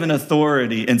God-given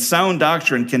authority and sound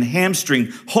doctrine can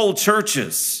hamstring whole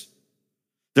churches.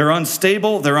 They're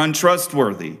unstable, they're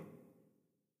untrustworthy.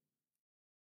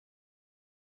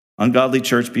 Ungodly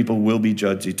church people will be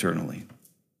judged eternally.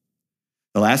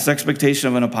 The last expectation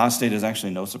of an apostate is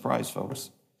actually no surprise, folks.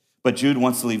 But Jude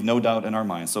wants to leave no doubt in our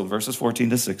minds. So verses 14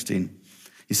 to 16,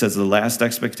 he says the last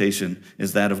expectation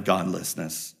is that of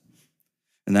godlessness.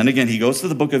 And then again, he goes to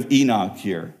the book of Enoch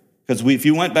here. Because if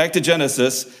you went back to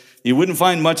Genesis, you wouldn't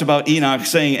find much about Enoch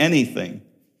saying anything.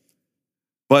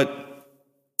 But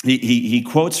he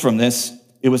quotes from this.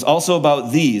 It was also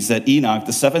about these that Enoch,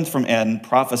 the seventh from Adam,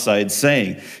 prophesied,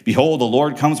 saying, Behold, the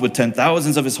Lord comes with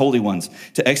 10,000s of his holy ones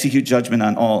to execute judgment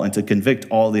on all and to convict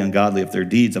all the ungodly of their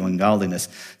deeds of ungodliness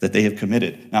that they have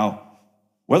committed. Now,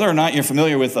 whether or not you're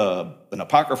familiar with an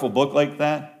apocryphal book like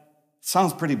that, it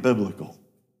sounds pretty biblical.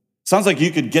 It sounds like you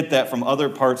could get that from other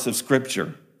parts of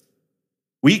Scripture.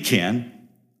 We can.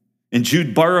 And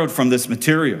Jude borrowed from this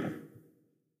material.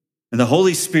 And the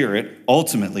Holy Spirit,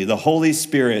 ultimately, the Holy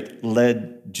Spirit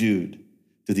led Jude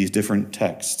to these different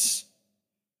texts.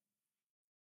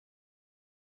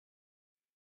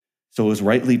 So it was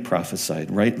rightly prophesied,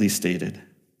 rightly stated.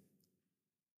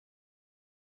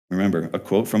 Remember, a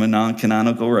quote from a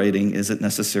non-canonical writing isn't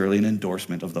necessarily an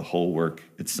endorsement of the whole work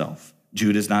itself.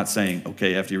 Jude is not saying,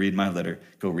 okay, after you read my letter,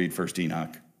 go read 1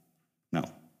 Enoch. No.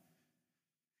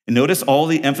 And notice all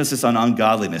the emphasis on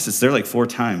ungodliness. It's there like 4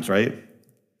 times, right?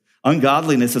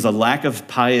 Ungodliness is a lack of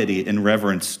piety and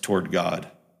reverence toward God.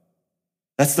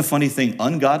 That's the funny thing.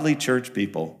 Ungodly church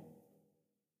people,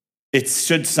 it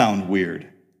should sound weird.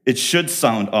 It should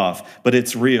sound off, but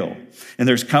it's real. And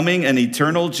there's coming an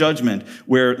eternal judgment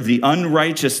where the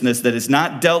unrighteousness that is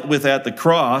not dealt with at the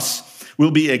cross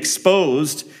will be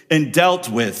exposed and dealt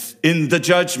with in the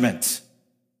judgment.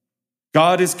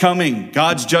 God is coming.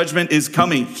 God's judgment is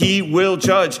coming. He will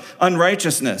judge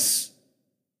unrighteousness.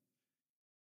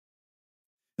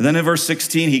 And then in verse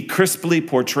 16, he crisply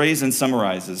portrays and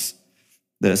summarizes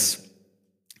this.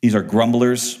 These are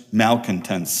grumblers,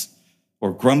 malcontents,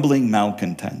 or grumbling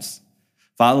malcontents.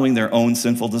 Following their own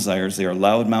sinful desires, they are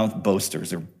loudmouth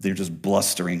boasters. They're just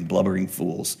blustering, blubbering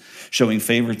fools, showing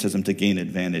favoritism to gain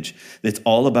advantage. It's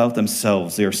all about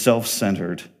themselves. They are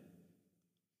self-centered.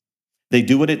 They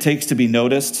do what it takes to be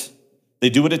noticed. They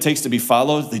do what it takes to be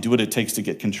followed. They do what it takes to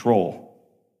get control.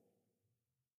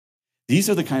 These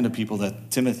are the kind of people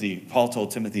that Paul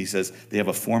told Timothy, he says, they have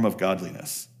a form of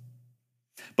godliness.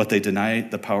 but they deny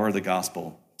the power of the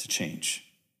gospel to change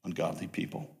ungodly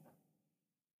people.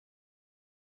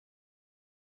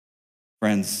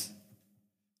 Friends,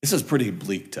 this is a pretty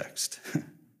bleak text.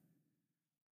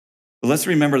 But let's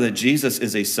remember that Jesus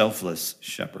is a selfless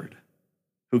shepherd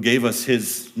who gave us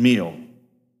his meal.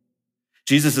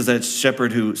 Jesus is that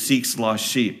shepherd who seeks lost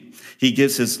sheep. He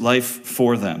gives his life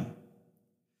for them.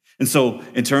 And so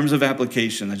in terms of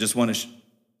application, I just want to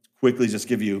quickly just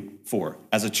give you 4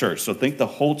 as a church. So think the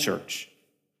whole church.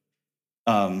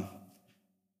 I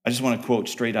just want to quote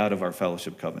straight out of our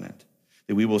fellowship covenant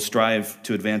that we will strive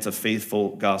to advance a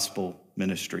faithful gospel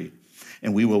ministry,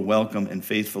 and we will welcome and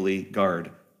faithfully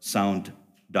guard sound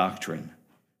doctrine,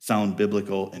 sound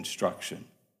biblical instruction.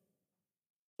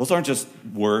 Those aren't just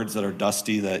words that are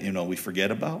dusty that, we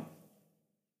forget about.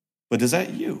 But is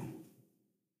that you?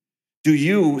 Do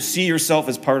you see yourself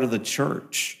as part of the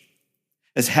church,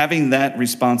 as having that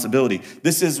responsibility?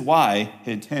 This is why,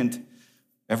 hint, hint,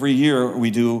 every year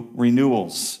we do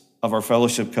renewals of our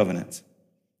fellowship covenant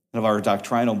and of our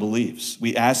doctrinal beliefs.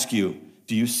 We ask you,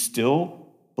 do you still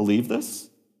believe this?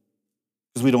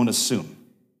 Because we don't assume.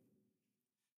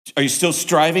 Are you still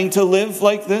striving to live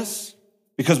like this?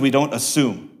 Because we don't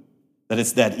assume that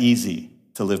it's that easy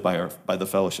to live by the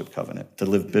fellowship covenant, to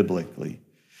live biblically.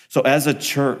 So as a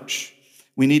church,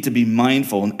 we need to be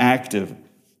mindful and active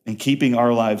in keeping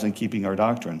our lives and keeping our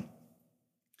doctrine.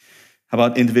 How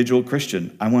about individual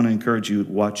Christian? I want to encourage you,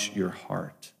 watch your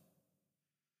heart.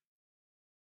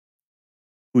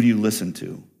 Who do you listen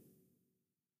to?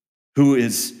 Who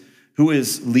is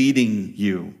leading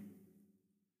you?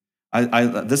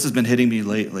 This has been hitting me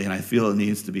lately, and I feel it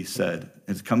needs to be said.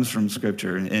 It comes from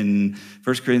Scripture. In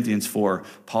 1 Corinthians 4,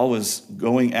 Paul was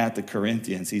going at the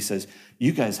Corinthians. He says,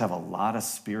 you guys have a lot of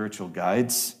spiritual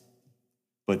guides,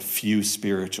 but few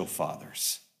spiritual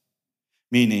fathers.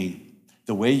 Meaning,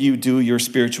 the way you do your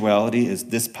spirituality is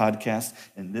this podcast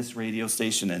and this radio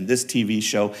station and this TV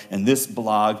show and this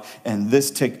blog and this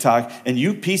TikTok, and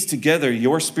you piece together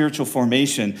your spiritual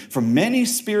formation from many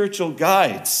spiritual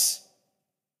guides.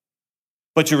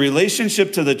 But your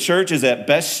relationship to the church is at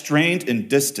best strained and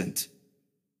distant.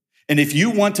 And if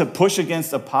you want to push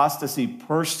against apostasy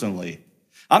personally,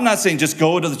 I'm not saying just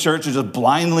go to the church and just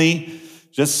blindly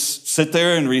just sit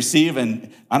there and receive.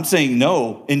 And I'm saying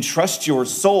no, entrust your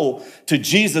soul to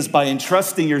Jesus by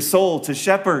entrusting your soul to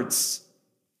shepherds.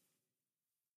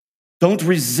 Don't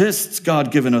resist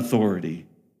God-given authority.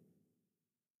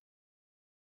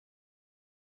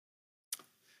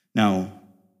 Now,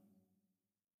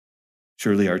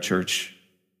 surely our church,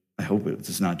 I hope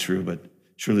it's not true, but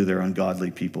surely there are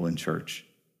ungodly people in church.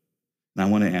 And I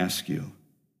want to ask you,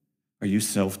 are you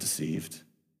self-deceived?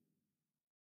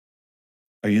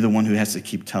 Are you the one who has to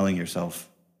keep telling yourself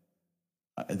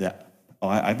that,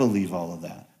 I believe all of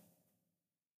that,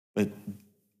 but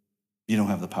you don't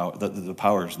have the power, the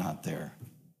power is not there.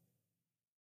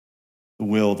 The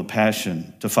will, the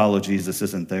passion to follow Jesus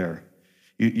isn't there.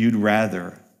 You'd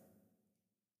rather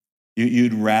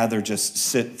just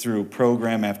sit through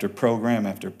program after program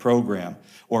after program,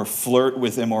 or flirt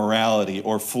with immorality,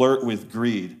 or flirt with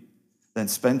greed, than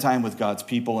spend time with God's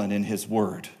people and in his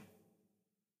word.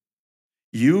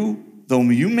 Though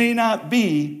you may not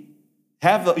have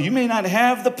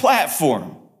the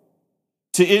platform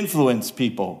to influence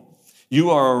people, you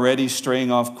are already straying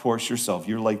off course yourself.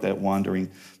 You're like that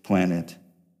wandering planet.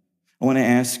 I want to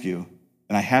ask you,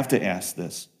 and I have to ask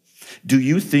this, do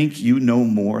you think you know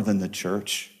more than the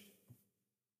church?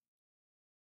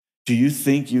 Do you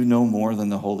think you know more than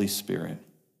the Holy Spirit?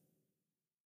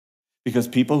 Because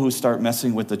people who start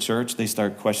messing with the church, they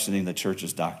start questioning the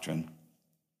church's doctrine.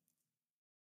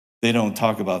 They don't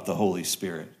talk about the Holy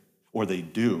Spirit, or they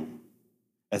do,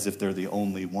 as if they're the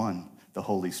only one the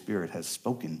Holy Spirit has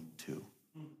spoken to.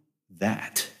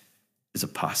 That is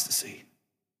apostasy.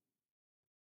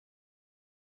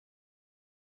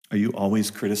 Are you always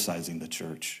criticizing the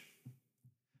church?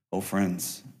 Oh,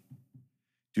 friends,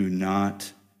 do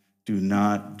not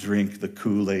drink the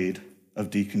Kool-Aid of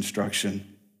deconstruction,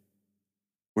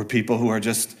 where people who are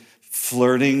just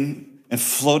flirting and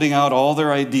floating out all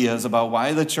their ideas about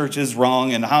why the church is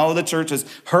wrong and how the church has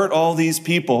hurt all these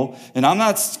people. And I'm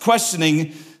not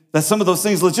questioning that some of those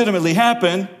things legitimately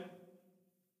happen.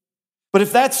 But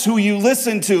if that's who you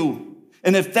listen to,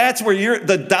 and if that's where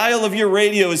the dial of your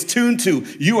radio is tuned to,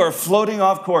 you are floating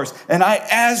off course. And I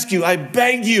ask you, I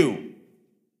beg you,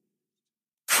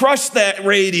 crush that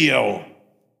radio.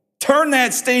 Turn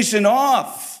that station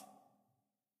off.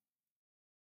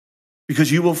 Because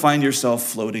you will find yourself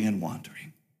floating and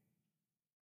wandering,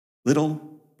 little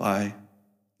by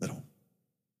little.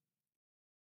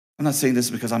 I'm not saying this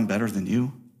because I'm better than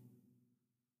you.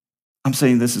 I'm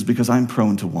saying this is because I'm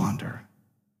prone to wander.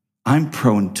 I'm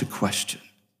prone to question.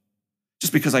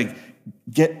 Just because I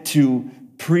get to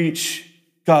preach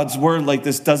God's word like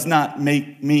this does not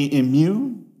make me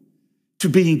immune to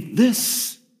being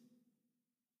this.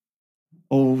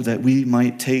 Oh, that we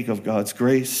might take of God's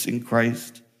grace in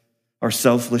Christ, our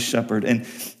selfless shepherd,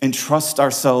 and trust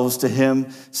ourselves to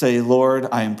him. Say, Lord,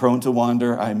 I am prone to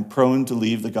wander. I am prone to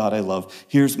leave the God I love.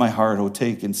 Here's my heart. Oh,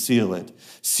 take and seal it.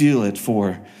 Seal it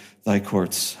for thy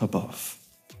courts above.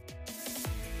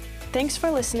 Thanks for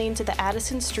listening to the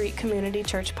Addison Street Community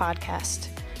Church podcast.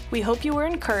 We hope you were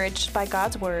encouraged by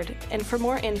God's word, and for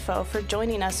more info for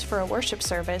joining us for a worship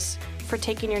service, for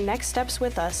taking your next steps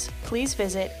with us, please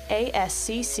visit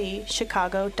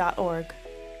asccchicago.org.